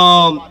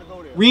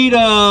 Read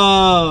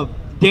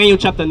Daniel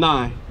chapter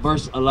 9,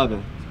 verse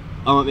 11.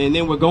 And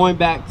then we're going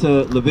back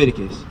to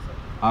Leviticus.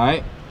 All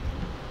right.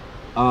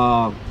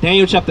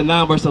 Daniel chapter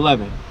 9, verse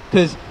 11.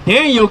 Because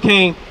Daniel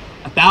came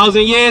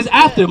 1,000 years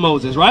after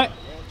Moses, right?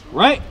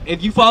 Right?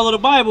 If you follow the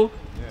Bible,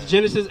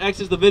 Genesis,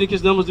 Exodus,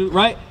 Leviticus, Numbers,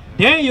 right?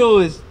 Daniel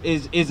is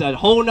a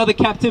whole nother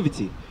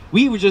captivity.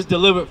 We were just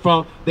delivered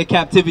from the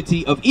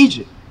captivity of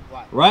Egypt,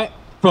 right?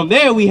 From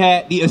there we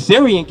had the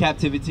Assyrian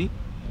captivity,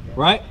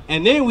 right?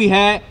 And then we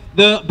had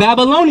the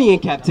Babylonian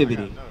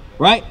captivity,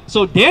 right?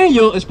 So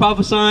Daniel is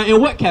prophesying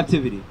in what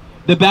captivity?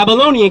 The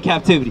Babylonian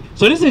captivity.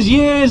 So this is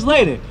years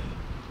later.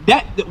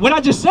 That what I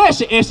just said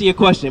should answer your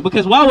question,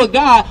 because why would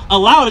God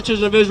allow the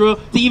children of Israel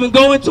to even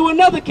go into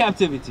another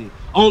captivity?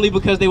 Only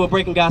because they were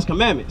breaking God's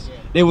commandments.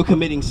 They were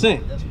committing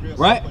sin,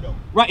 right?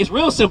 Right, it's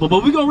real simple,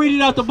 but we're going to read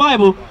it out the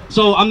Bible,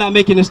 so I'm not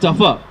making this stuff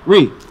up.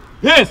 Read.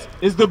 This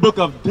is the book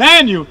of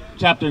Daniel,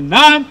 chapter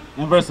 9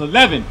 and verse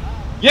 11.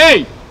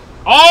 Yea,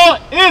 all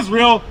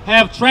Israel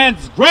have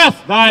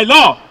transgressed thy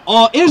law.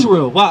 All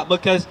Israel. Why?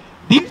 Because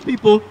these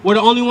people were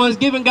the only ones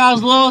given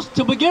God's laws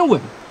to begin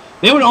with.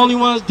 They were the only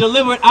ones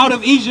delivered out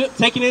of Egypt,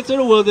 taken into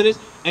the wilderness,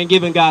 and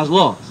given God's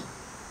laws.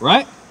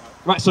 Right?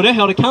 Right, so they're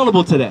held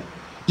accountable to that.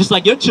 Just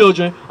like your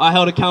children are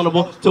held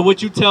accountable to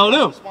what you tell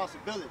them.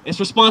 It's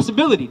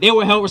responsibility. They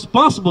were held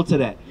responsible to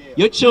that.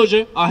 Your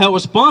children are held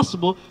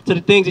responsible to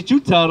the things that you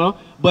tell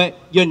them, but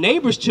your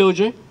neighbor's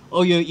children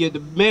or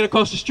the man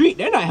across the street,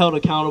 they're not held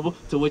accountable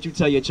to what you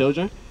tell your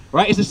children.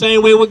 Right? It's the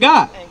same way with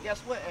God. And guess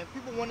what? And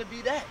people want to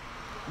be that.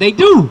 They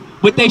do,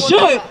 but they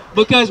should,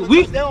 because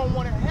they don't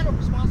want to handle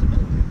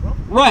responsibility, bro.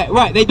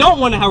 Right. They don't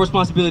want to have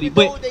responsibility,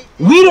 but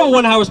we don't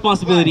want to have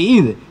responsibility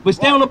either. But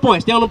stay on the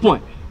point. Stay on the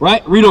point.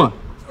 Right? Read on.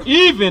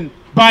 Even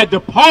by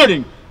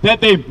departing,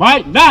 that they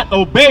might not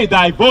obey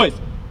thy voice.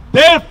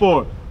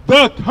 Therefore,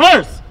 the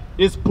curse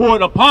is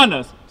poured upon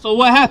us. So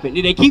what happened?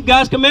 Did they keep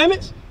God's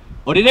commandments?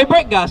 Or did they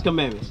break God's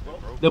commandments?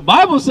 The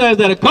Bible says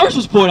that a curse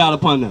was poured out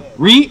upon them.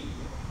 Read.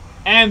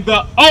 And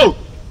the oath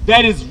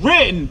that is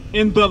written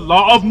in the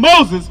law of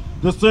Moses,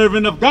 the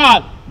servant of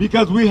God,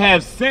 because we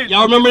have sinned.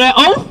 Y'all remember that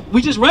oath?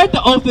 We just read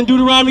the oath in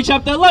Deuteronomy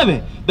chapter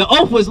 11. The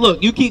oath was,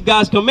 look, you keep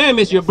God's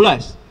commandments, you're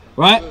blessed.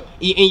 Right?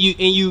 And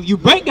you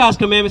break God's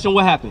commandments, and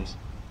what happens?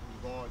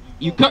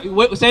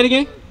 Wait, say it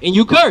again. And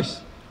you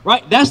curse.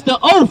 Right? That's the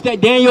oath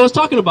that Daniel is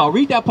talking about.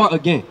 Read that part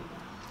again.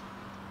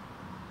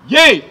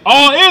 Yea,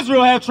 all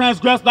Israel have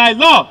transgressed thy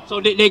law.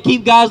 So they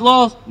keep God's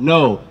laws?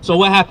 No. So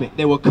what happened?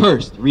 They were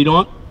cursed. Read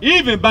on.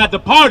 Even by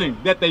departing,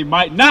 that they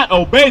might not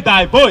obey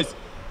thy voice.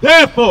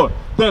 Therefore,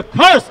 the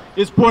curse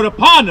is poured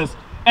upon us,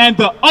 and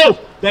the oath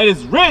that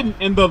is written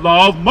in the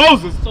law of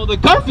Moses. So the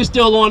curse is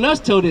still on us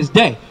till this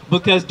day,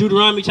 because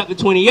Deuteronomy chapter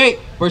 28,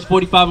 verse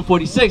 45 and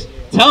 46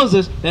 tells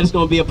us that it's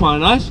going to be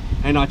upon us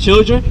and our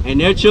children and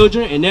their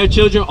children and their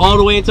children all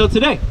the way until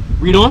today.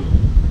 Read on.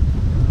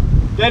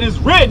 That is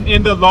written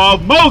in the law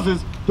of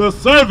Moses, the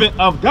servant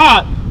of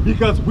God,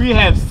 because we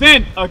have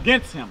sinned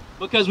against him.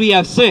 Because we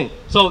have sinned.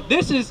 So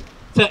this is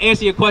to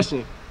answer your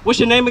question. What's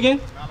your name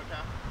again?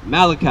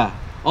 Malachi.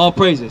 All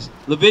praises.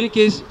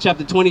 Leviticus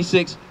chapter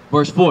 26,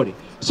 verse 40.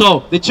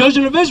 So the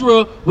children of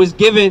Israel was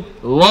given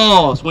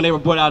laws when they were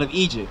brought out of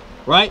Egypt,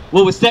 right?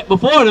 What was set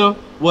before them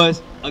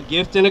was a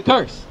gift and a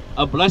curse,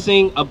 A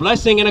blessing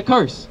and a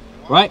curse,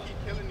 right?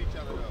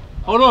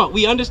 Hold on.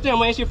 We understand. I'm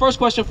going to answer your first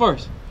question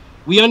first.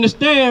 We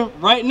understand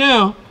right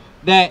now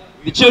that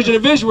the children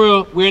of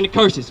Israel were in the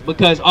curses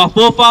because our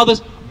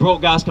forefathers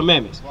broke God's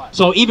commandments.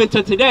 So even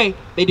to today,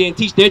 they didn't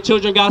teach their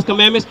children God's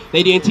commandments.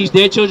 They didn't teach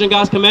their children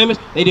God's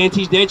commandments. They didn't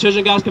teach their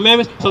children God's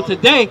commandments. So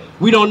today,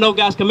 we don't know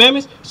God's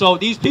commandments. So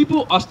these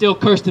people are still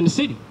cursed in the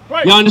city.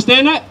 Y'all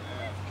understand that?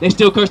 They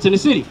still cursed in the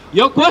city.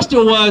 Your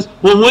question was,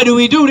 well, what do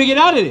we do to get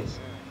out of this?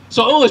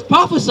 So it was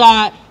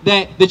prophesied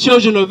that the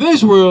children of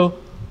Israel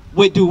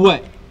would do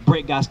what?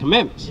 Break God's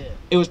commandments.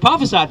 It was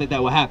prophesied that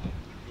that would happen,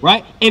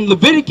 right? In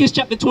Leviticus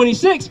chapter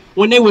 26,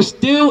 when they were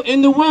still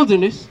in the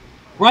wilderness,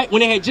 right? When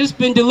they had just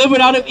been delivered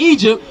out of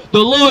Egypt, the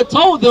Lord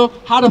told them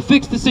how to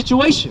fix the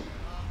situation.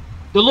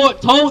 The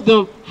Lord told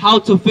them how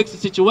to fix the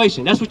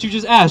situation. That's what you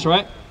just asked,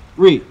 right?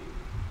 Read.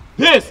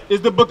 This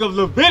is the book of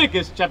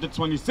Leviticus chapter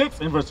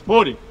 26 and verse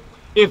 40.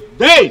 If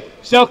they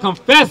shall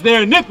confess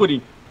their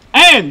iniquity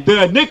and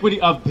the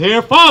iniquity of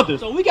their fathers.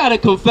 So we got to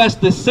confess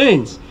the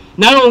sins,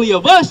 not only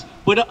of us,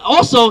 but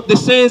also the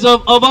sins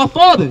of our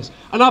fathers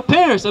and our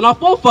parents and our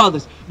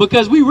forefathers.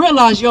 Because we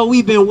realize, yo,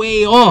 we've been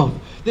way off.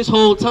 This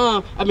whole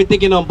time, I've been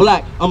thinking I'm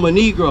black, I'm a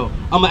Negro,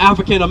 I'm an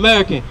African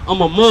American, I'm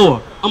a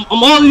Moor, I'm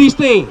all of these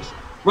things,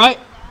 right?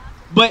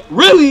 But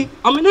really,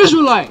 I'm an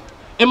Israelite.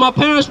 And my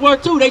parents were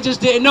too. They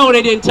just didn't know.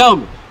 They didn't tell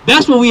me.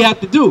 That's what we have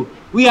to do.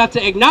 We have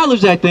to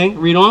acknowledge that thing.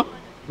 Read on.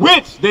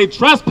 Which they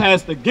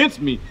trespassed against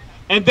me,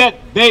 and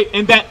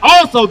that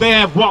also they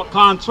have walked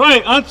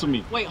contrary unto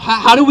me. Wait,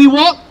 how do we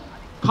walk?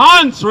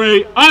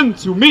 Contrary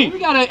unto me. We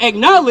got to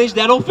acknowledge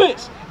that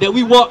offense, that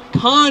we walk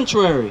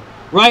contrary,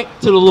 right,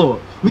 to the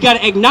Lord. We got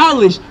to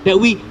acknowledge that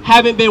we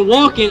haven't been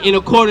walking in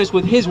accordance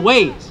with his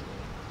ways,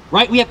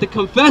 right? We have to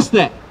confess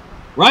that,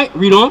 right?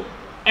 Read on.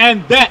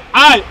 And that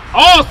I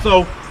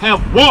also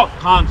have walked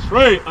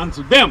contrary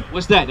unto them.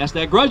 What's that? That's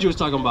that grudge you was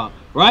talking about,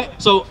 right?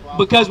 So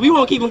because we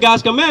won't keep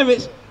God's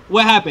commandments,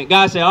 what happened?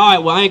 God said, all right,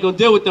 well, I ain't going to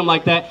deal with them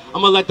like that.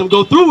 I'm going to let them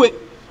go through it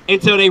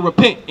until they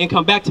repent and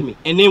come back to me.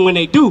 And then when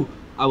they do,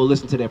 I will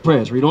listen to their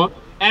prayers. Read on.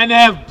 And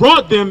have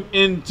brought them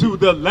into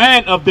the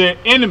land of their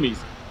enemies.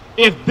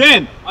 If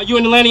then... Are you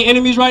in the land of your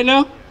enemies right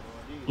now?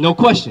 No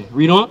question.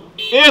 Read on.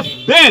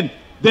 If then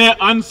their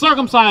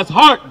uncircumcised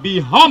heart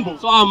be humble.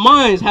 So our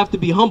minds have to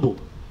be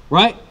humbled,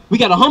 right? We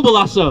got to humble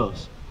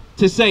ourselves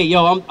to say,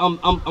 yo, I'm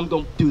going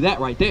to do that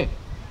right there.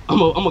 I'm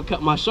going to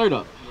cut my shirt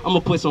up. I'm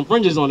going to put some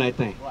fringes on that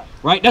thing,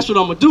 right? That's what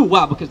I'm going to do.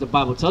 Why? Because the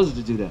Bible tells us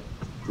to do that.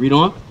 Read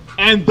on.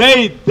 And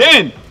they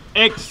then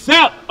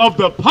accept of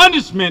the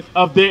punishment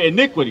of their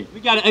iniquity. We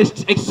got to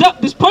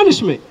accept this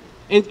punishment,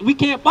 and we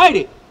can't fight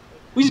it.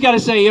 We just got to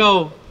say,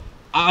 yo,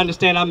 I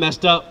understand I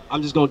messed up.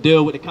 I'm just going to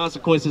deal with the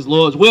consequences.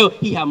 Lord's will.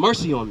 He have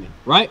mercy on me,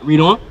 right? Read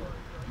on.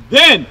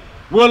 Then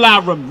will I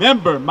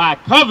remember my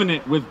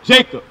covenant with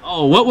Jacob.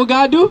 Oh, what will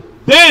God do?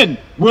 Then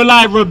will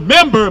I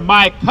remember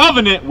my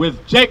covenant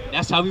with Jacob.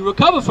 That's how we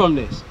recover from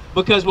this.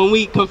 Because when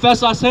we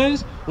confess our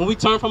sins, when we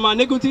turn from our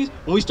iniquities,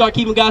 when we start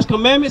keeping God's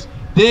commandments,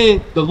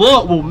 then the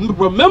Lord will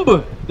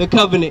remember the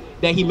covenant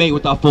that he made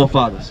with our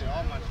forefathers.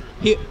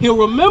 He'll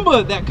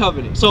remember that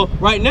covenant. So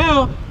right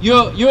now,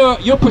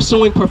 you're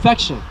pursuing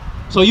perfection.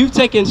 So you've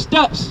taken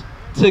steps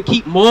to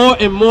keep more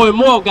and more and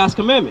more of God's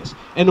commandments.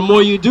 And the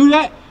more you do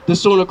that, the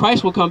sooner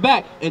Christ will come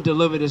back and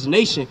deliver this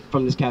nation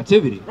from this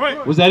captivity.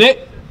 Right. Was that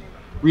it?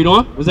 Read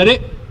on. Was that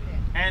it?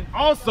 And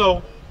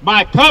also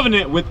my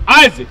covenant with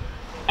Isaac,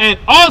 and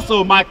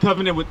also my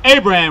covenant with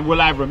Abraham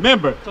will I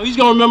remember. So he's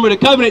going to remember the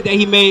covenant that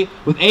he made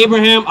with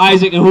Abraham,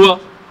 Isaac, and who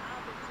else?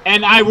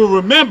 And I will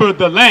remember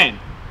the land.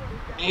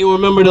 And he will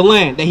remember the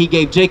land that he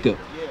gave Jacob.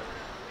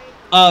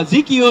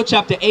 Ezekiel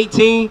chapter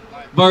 18,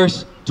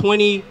 verse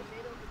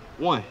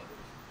 21.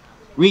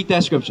 Read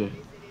that scripture.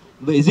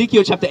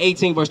 Ezekiel chapter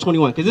 18, verse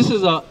 21. Because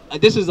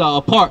this is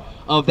a part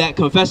of that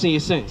confessing your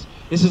sins.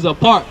 This is a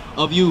part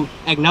of you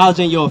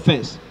acknowledging your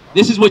offense.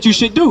 This is what you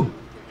should do.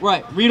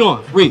 Right. Read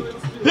on. Read.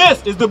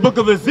 This is the book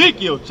of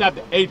Ezekiel,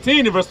 chapter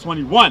 18 and verse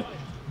 21.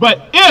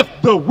 But if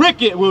the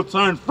wicked will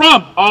turn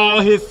from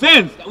all his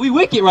sins. We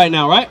wicked right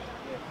now, right?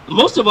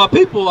 Most of our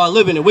people are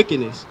living in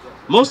wickedness.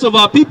 Most of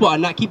our people are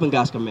not keeping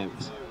God's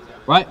commandments.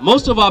 Right?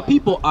 Most of our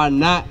people are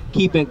not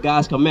keeping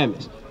God's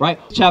commandments. Right?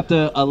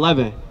 Chapter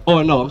 11.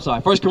 Oh, no, I'm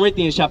sorry. 1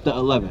 Corinthians chapter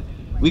 11.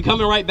 We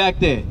coming right back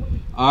there.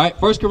 All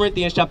right? 1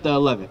 Corinthians chapter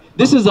 11.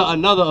 This is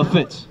another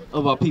offense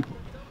of our people.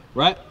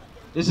 Right?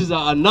 This is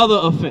another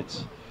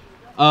offense.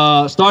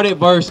 Start at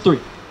verse 3.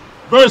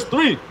 Verse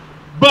 3.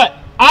 But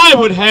I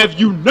would have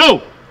you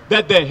know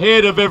that the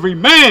head of every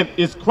man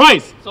is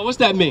Christ. So what's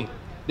that mean?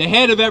 The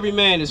head of every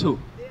man is who?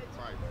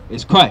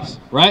 It's Christ,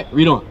 right?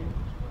 Read on.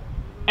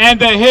 And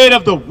the head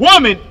of the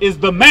woman is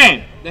the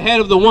man. The head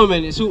of the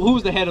woman is who?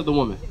 Who's the head of the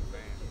woman?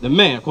 The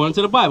man, according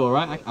to the Bible,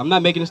 right? I'm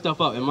not making this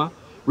stuff up, am I?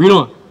 Read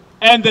on.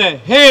 And the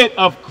head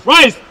of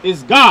Christ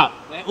is God.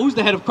 Who's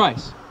the head of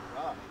Christ?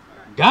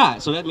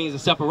 God. So that means a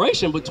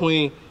separation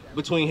between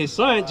his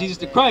son, Jesus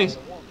the Christ,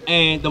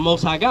 and the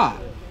Most High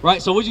God,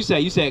 right? So what'd you say?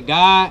 You said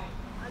God,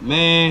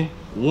 man,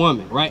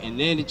 woman, right? And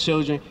then the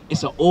children.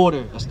 It's an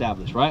order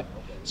established, right?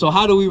 So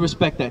how do we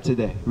respect that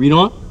today? Read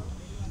on.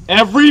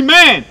 Every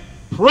man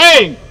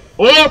praying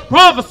or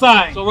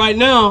prophesying. So right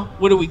now,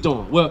 what are we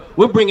doing?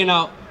 We're bringing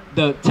out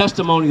the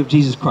testimony of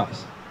Jesus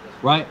Christ,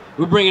 right?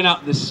 We're bringing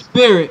out the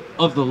Spirit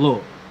of the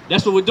Lord.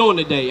 That's what we're doing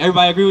today.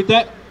 Everybody agree with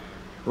that?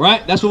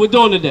 Right? That's what we're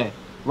doing today,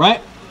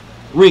 right?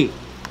 Read.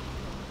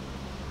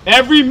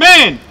 Every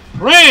man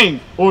praying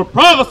or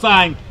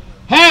prophesying,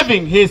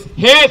 having his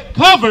head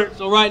covered.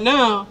 So right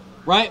now,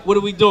 right, what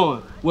are we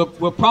doing?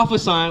 We're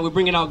prophesying, we're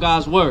bringing out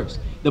God's words.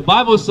 The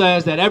Bible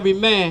says that every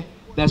man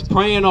that's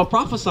praying or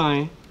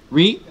prophesying,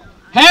 read,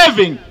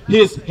 having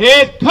his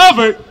head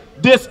covered,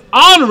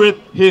 dishonoreth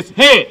his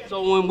head.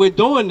 So when we're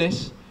doing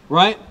this,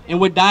 right,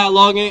 and we're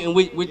dialoguing and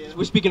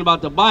we're speaking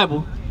about the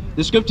Bible,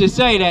 the scriptures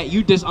say that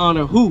you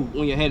dishonor who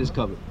when your head is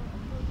covered?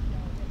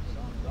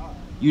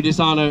 You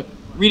dishonor,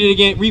 read it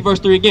again, read verse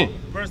 3 again.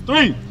 Verse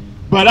 3,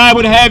 but I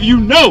would have you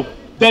know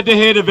that the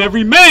head of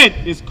every man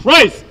is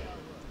Christ,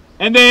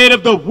 and the head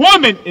of the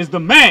woman is the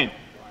man,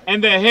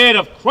 and the head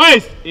of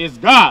Christ is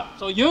God.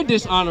 So you're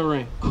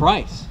dishonoring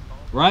Christ,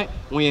 right,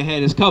 when your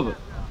head is covered,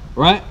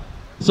 right?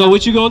 So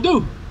what you gonna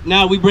do?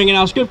 Now we bringing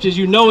out scriptures,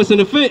 you know it's an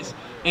offense,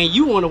 and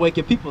you want to wake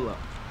your people up,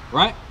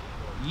 right?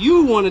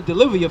 You want to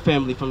deliver your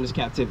family from this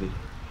captivity,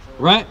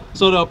 right?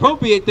 So the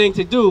appropriate thing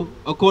to do,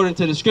 according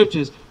to the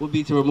scriptures, would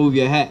be to remove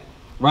your hat,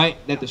 right?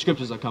 That the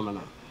scriptures are coming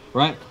on,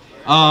 right?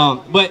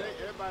 But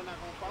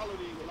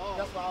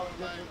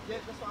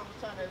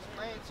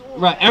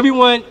right,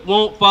 everyone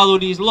won't follow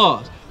these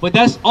laws, but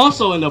that's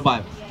also in the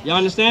Bible. Y'all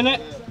understand that?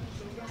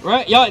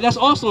 Right? Y'all, that's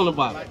also in the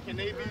Bible. Like, can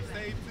they be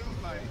saved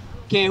too? Like,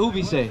 Can who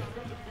be saved?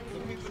 The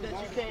people that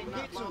you can't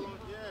get to.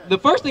 The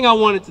first thing I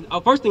want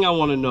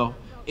to know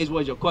is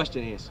what your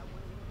question is,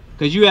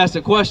 because you asked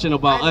a question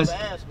about us.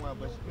 Ask one,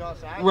 but you know what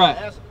I'm saying? I Right.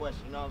 ask a question,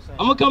 you know what I'm saying?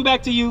 I'm gonna come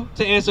back to you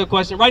to answer a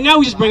question. Right now,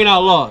 we just bringing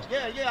out laws.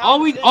 Yeah, All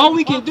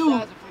we can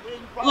do.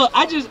 Look,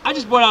 I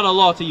just brought out a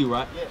law to you,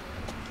 right? Yeah.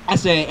 I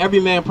said every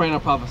man praying or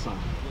prophesying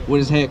with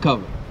his head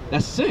covered.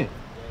 That's sin,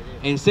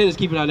 and sin is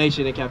keeping our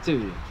nation in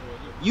captivity.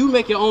 You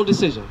make your own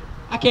decision.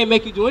 I can't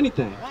make you do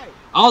anything.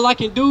 All I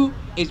can do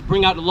is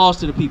bring out the laws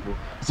to the people.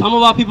 Some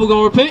of our people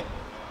gonna repent,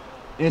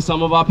 and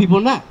some of our people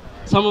not.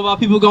 Some of our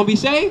people gonna be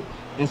saved,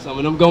 and some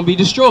of them gonna be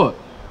destroyed.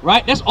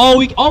 Right? That's all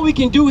we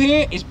can do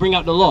here is bring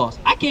out the laws.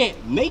 I can't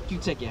make you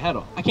take your head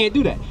off. I can't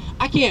do that.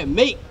 I can't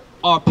make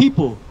our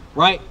people,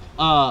 right,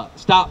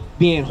 stop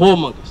being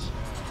whoremongers.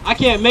 I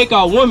can't make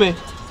our women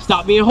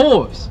stop being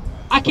whores.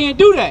 I can't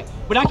do that.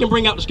 But I can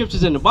bring out the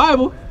scriptures in the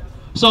Bible.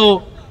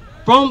 So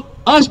from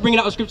us bringing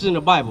out the scriptures in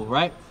the Bible,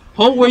 right?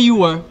 Hold where you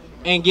were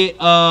and get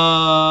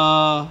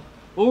where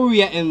were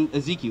we at in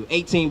Ezekiel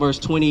 18 verse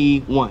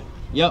 21.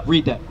 Yep,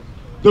 read that.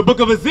 The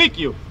book of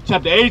Ezekiel,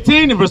 chapter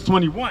 18 and verse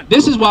 21.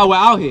 This is why we're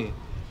out here,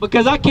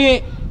 because I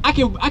can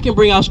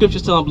bring out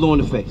scriptures till I'm blue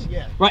in the face,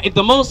 right? If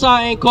the Most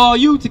High ain't call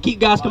you to keep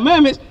God's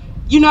commandments,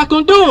 you're not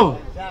gonna do them,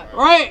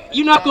 right?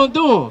 You're not gonna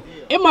do them.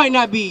 It might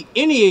not be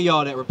any of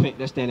y'all that repent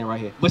that's standing right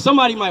here, but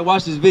somebody might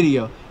watch this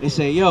video and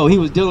say, "Yo, he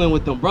was dealing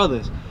with them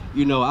brothers.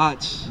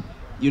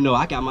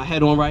 I got my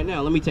head on right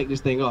now. Let me take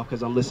this thing off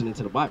because I'm listening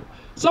to the Bible."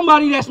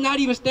 Somebody that's not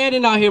even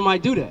standing out here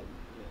might do that.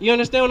 You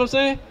understand what I'm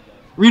saying?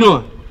 Read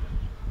on.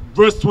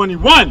 Verse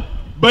 21,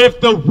 but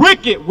if the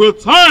wicked will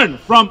turn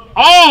from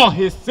all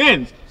his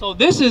sins. So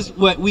this is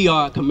what we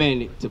are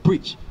commanded to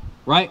preach,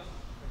 right?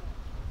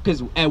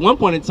 Because at one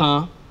point in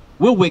time,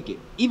 we're wicked.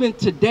 Even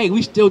today,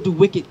 we still do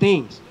wicked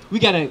things. We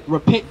got to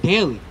repent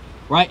daily,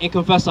 right? And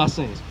confess our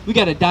sins. We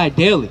got to die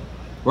daily,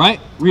 right?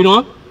 Read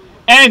on.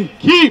 And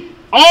keep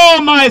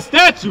all my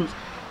statutes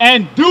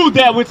and do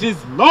that which is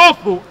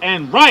lawful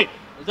and right.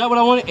 Is that what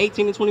I wanted?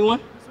 18 and 21?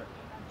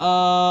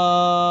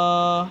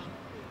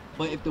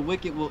 But if the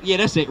wicked will, yeah,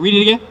 that's it. Read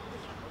it again.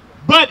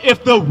 But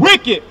if the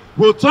wicked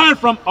will turn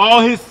from all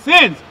his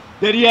sins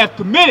that he hath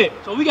committed.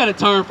 So we got to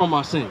turn from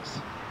our sins,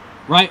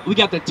 right? We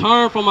got to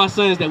turn from our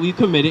sins that we've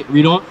committed.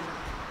 Read on.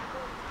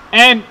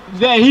 And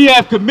that he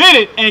hath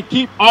committed, and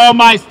keep all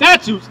my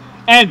statutes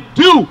and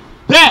do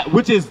that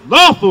which is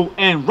lawful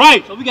and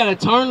right. So we got to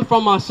turn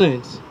from our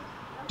sins,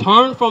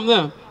 turn from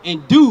them,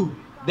 and do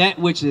that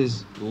which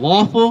is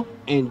lawful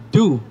and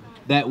do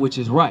that which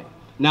is right.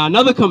 Now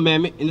another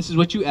commandment, and this is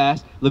what you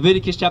asked,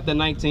 Leviticus chapter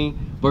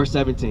 19, verse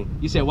 17.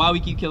 You said, why we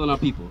keep killing our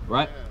people,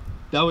 right?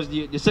 That was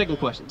the second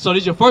question. So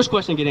did your first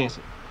question get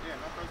answered? yeah,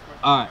 my first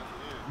question. All right.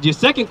 Your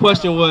second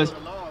question was, The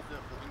laws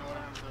that, in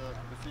order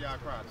to see our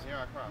cry, to hear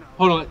our cry.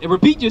 hold on,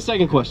 repeat your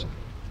second question.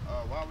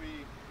 Why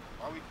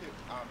we keep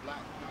our black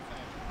people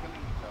killing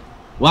each other?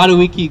 Why do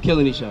we keep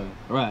killing each other?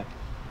 Right.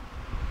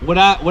 Would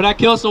I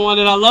kill someone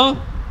that I love?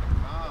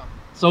 Nah,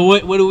 So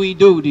what do we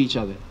do to each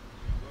other?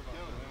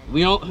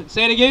 We don't,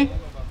 say it again?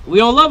 We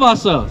don't love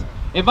ourselves.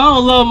 If I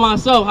don't love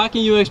myself, how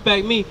can you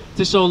expect me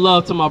to show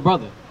love to my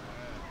brother?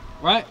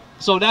 Right?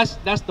 So that's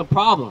the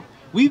problem.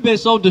 We've been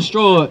so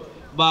destroyed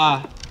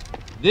by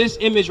this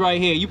image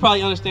right here. You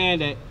probably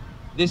understand that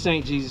this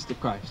ain't Jesus the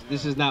Christ.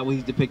 This is not what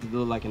he's depicted to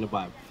look like in the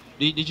Bible.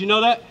 Did you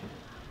know that?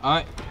 All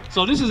right.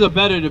 So this is a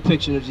better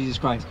depiction of Jesus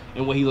Christ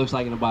and what he looks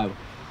like in the Bible.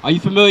 Are you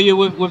familiar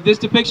with this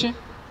depiction?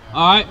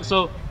 All right,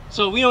 so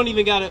we don't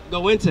even gotta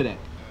go into that,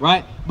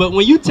 right? But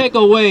when you take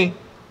away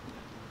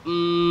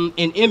an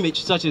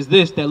image such as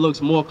this that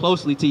looks more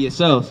closely to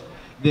yourself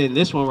than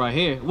this one right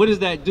here, what does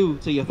that do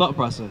to your thought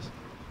process?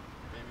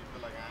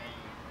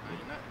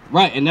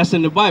 Right, and that's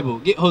in the Bible.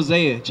 Get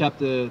Hosea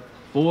chapter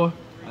 4,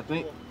 I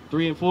think,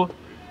 3 and 4.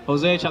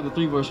 Hosea chapter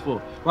 3 verse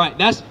 4. Right,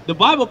 that's the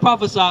Bible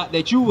prophesied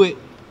that you would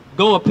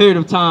go a period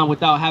of time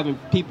without having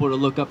people to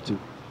look up to.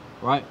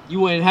 Right,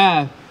 you wouldn't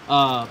have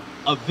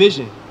a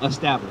vision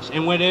established,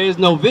 and when there is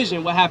no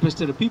vision, what happens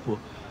to the people?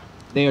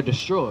 They are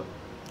destroyed.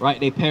 Right,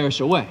 they perish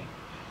away.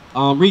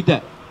 Read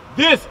that.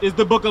 This is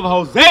the book of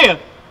Hosea,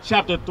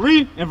 chapter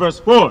 3 and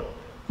verse 4.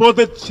 For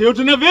the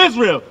children of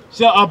Israel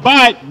shall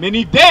abide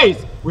many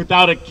days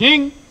without a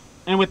king,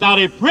 and without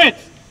a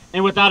prince,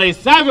 and without a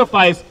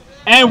sacrifice,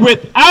 and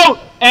without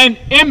an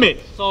image.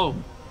 So,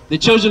 the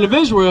children of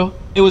Israel,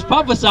 it was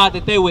prophesied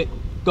that they would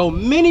go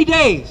many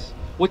days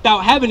without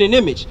having an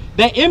image.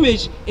 That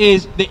image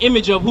is the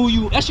image of who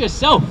you, that's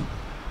yourself.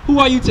 Who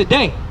are you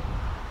today?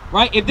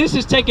 Right? If this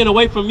is taken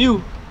away from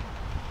you,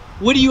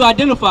 what do you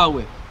identify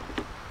with?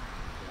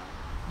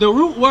 The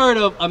root word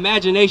of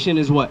imagination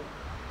is what?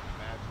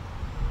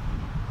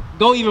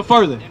 Go even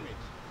further.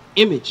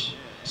 Image.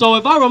 So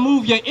if I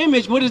remove your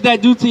image, what does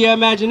that do to your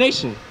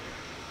imagination?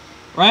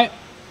 Right?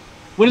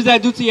 What does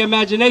that do to your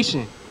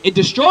imagination? It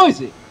destroys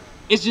it.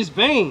 It's just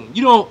vain.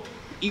 You don't,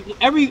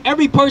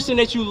 every person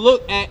that you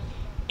look at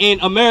in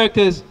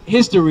America's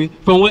history,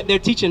 from what they're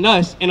teaching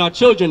us and our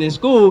children in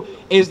school,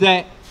 is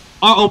that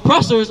our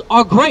oppressors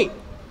are great.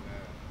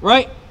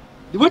 Right?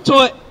 We're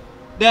taught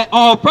that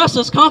our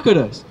oppressors conquered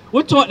us.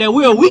 We're taught that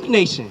we're a weak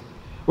nation.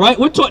 Right?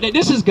 We're taught that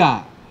this is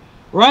God.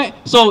 Right?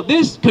 So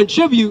this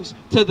contributes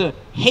to the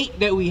hate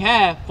that we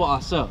have for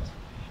ourselves.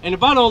 And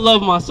if I don't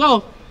love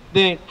myself,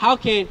 then how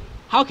can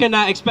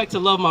I expect to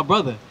love my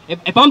brother?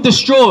 If I'm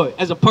destroyed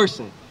as a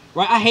person,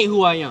 right? I hate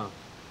who I am,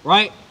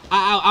 right?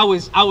 I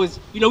was,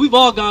 you know, we've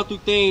all gone through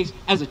things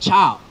as a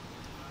child,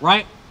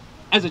 right?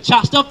 As a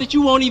child, stuff that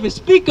you won't even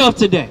speak of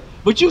today.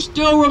 But you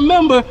still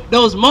remember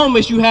those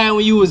moments you had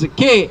when you was a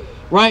kid,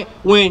 right?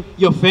 When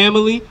your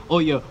family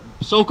or your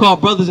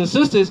so-called brothers and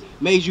sisters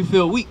made you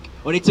feel weak,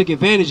 or they took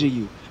advantage of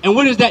you. And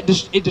what is that?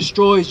 It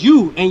destroys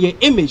you and your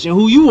image and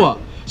who you are.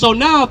 So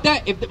now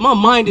if my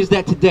mind is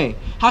that today,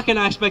 how can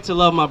I expect to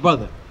love my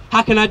brother?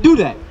 How can I do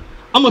that?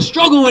 I'm gonna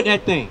struggle with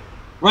that thing,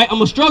 right? I'm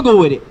gonna struggle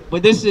with it.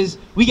 But this is,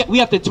 we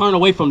have to turn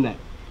away from that,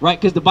 right?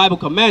 Because the Bible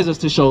commands us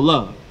to show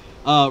love.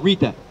 Read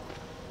that.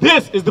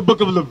 This is the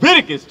book of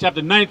Leviticus,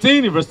 chapter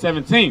 19 and verse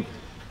 17.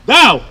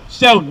 Thou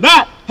shalt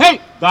not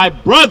hate thy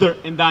brother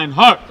in thine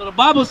heart. So the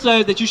Bible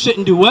says that you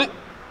shouldn't do what?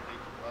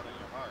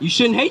 You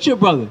shouldn't hate your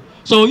brother.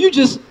 So if you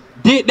just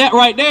did that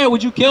right there,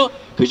 would you kill?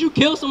 Could you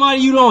kill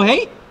somebody you don't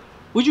hate?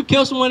 Would you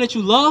kill someone that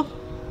you love?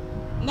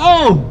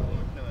 No.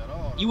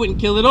 You wouldn't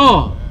kill at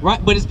all,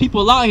 right? But it's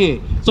people out here.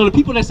 So the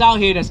people that's out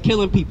here that's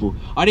killing people,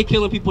 are they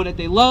killing people that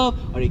they love,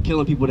 or are they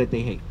killing people that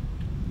they hate?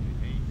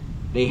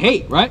 They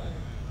hate, right?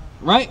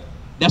 Right?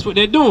 That's what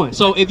they're doing.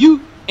 So if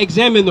you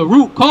examine the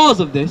root cause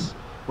of this,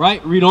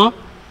 right? Read on.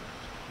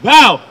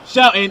 Thou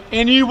shalt in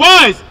any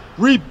wise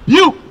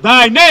rebuke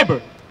thy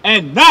neighbor,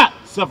 and not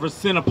suffer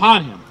sin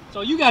upon him.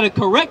 So you got to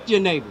correct your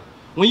neighbor.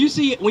 When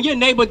your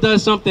neighbor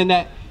does something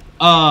that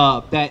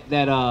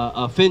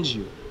offends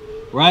you,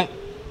 right?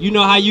 You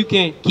know how you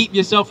can keep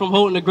yourself from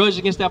holding a grudge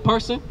against that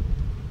person?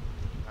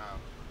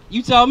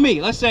 You tell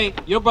me. Let's say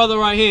your brother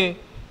right here,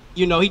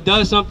 you know, he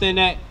does something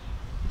that,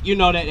 you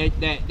know,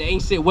 that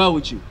ain't sit well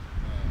with you,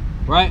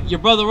 right? Your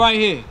brother right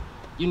here,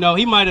 you know,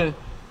 he might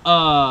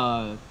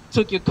have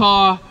took your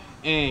car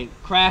and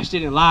crashed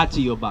it and lied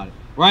to you about it,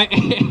 right?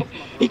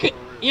 He could.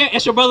 Yeah,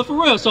 it's your brother for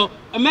real. So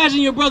imagine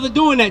your brother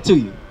doing that to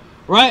you,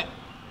 right?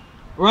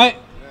 Right?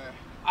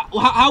 Yeah.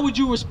 How would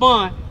you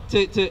respond to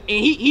and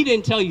he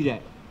didn't tell you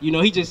that. You know,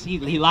 he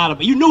lied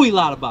about it. You knew he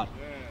lied about it.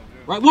 Yeah, yeah.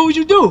 Right? What would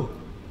you do?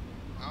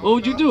 What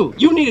would you do?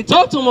 You need to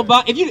talk to him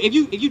about it. If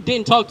you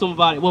didn't talk to him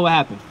about it, what would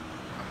happen?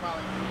 I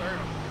probably would hurt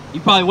him. You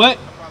probably what?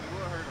 I probably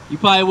would hurt him. You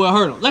probably would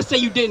hurt him. Let's say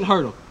you didn't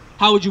hurt him.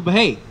 How would you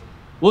behave?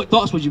 What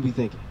thoughts would you be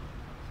thinking?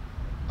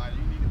 Like,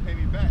 you need to pay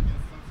me back in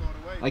some sort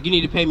of way. Like, you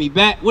need to pay me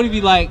back? What if you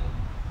like,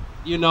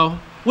 you know,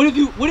 what if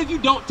you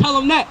don't tell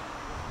him that?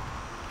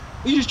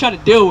 You just try to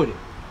deal with it.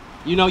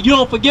 You know, you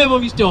don't forgive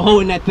him, you still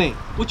holding that thing.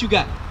 What you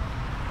got?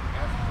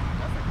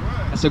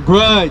 That's a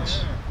grudge.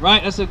 Yeah.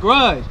 Right? That's a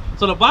grudge.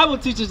 So the Bible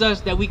teaches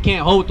us that we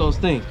can't hold those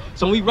things.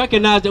 So when we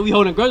recognize that we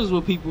holding grudges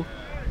with people,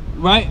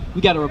 right?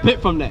 We got to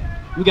repent from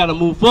that. We got to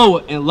move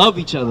forward and love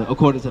each other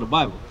according to the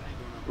Bible.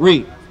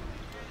 Read.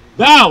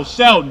 Thou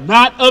shalt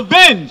not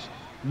avenge,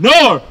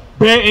 nor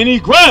bear any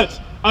grudge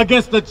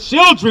against the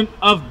children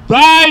of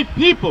thy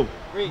people,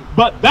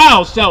 but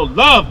thou shalt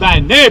love thy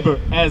neighbor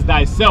as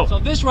thyself. So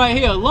this right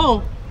here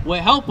alone will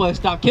help us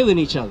stop killing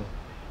each other,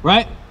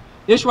 right?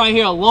 This right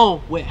here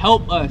alone will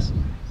help us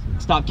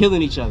stop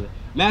killing each other.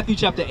 Matthew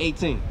chapter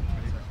 18,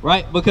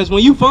 right? Because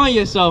when you find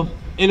yourself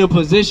in a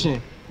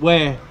position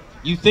where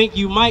you think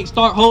you might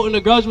start holding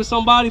a grudge with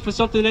somebody for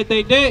something that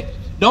they did,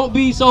 don't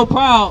be so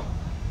proud,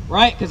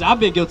 right? Because I've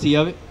been guilty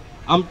of it.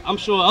 I'm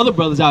sure other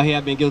brothers out here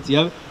have been guilty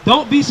of it.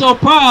 Don't be so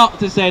proud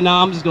to say,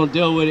 nah, I'm just going to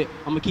deal with it.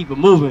 I'm going to keep it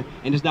moving,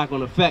 and it's not going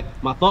to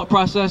affect my thought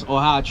process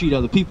or how I treat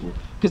other people.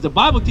 Because the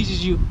Bible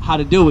teaches you how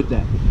to deal with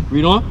that.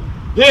 Read on.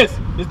 This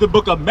is the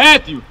book of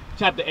Matthew,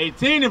 chapter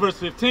 18 and verse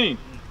 15.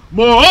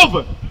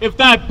 Moreover, if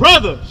thy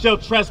brother shall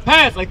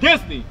trespass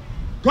against thee,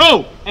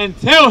 go and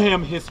tell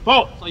him his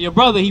fault. So your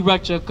brother, he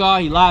wrecked your car,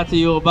 he lied to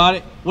you about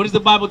it. What does the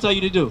Bible tell you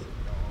to do?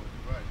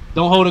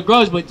 Don't hold a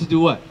grudge, but to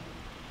do what?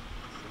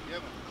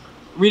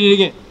 Read it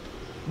again.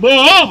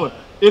 Moreover,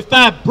 if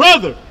thy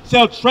brother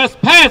shall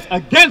trespass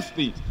against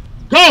thee,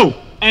 go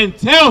and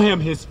tell him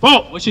his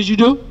fault. What should you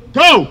do?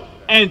 Go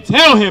and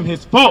tell him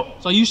his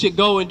fault. So you should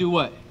go and do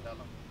what?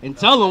 And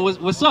tell him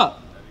what's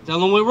up.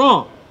 Tell him what's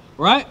wrong,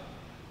 right?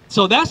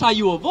 So that's how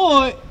you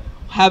avoid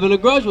having a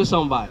grudge with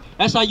somebody.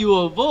 That's how you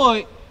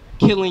avoid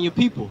killing your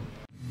people.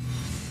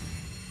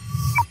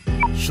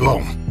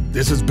 Shalom.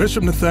 This is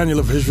Bishop Nathaniel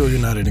of Israel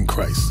United in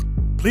Christ.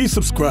 Please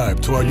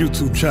subscribe to our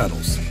YouTube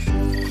channels.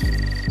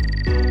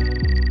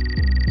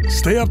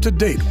 Stay up to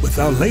date with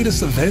our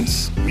latest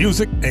events,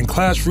 music, and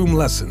classroom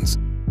lessons.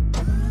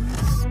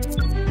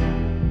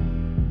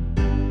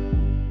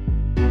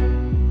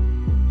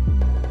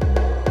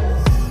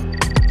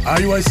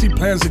 IUIC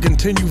plans to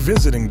continue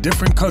visiting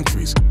different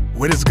countries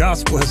where this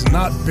gospel has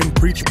not been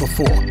preached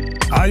before.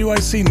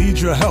 IUIC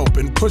needs your help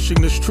in pushing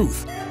this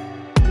truth.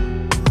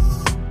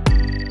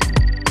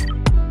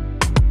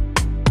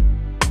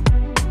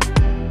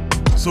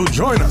 So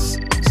join us.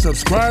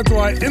 Subscribe to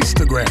our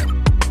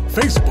Instagram,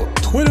 Facebook,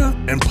 Twitter,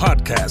 and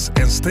podcasts,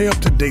 and stay up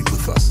to date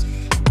with us.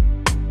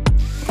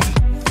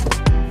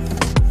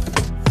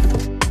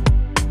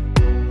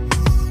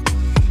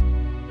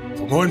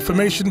 For more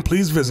information,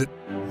 please visit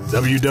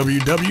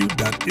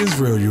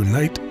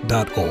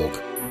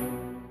www.israelunite.org.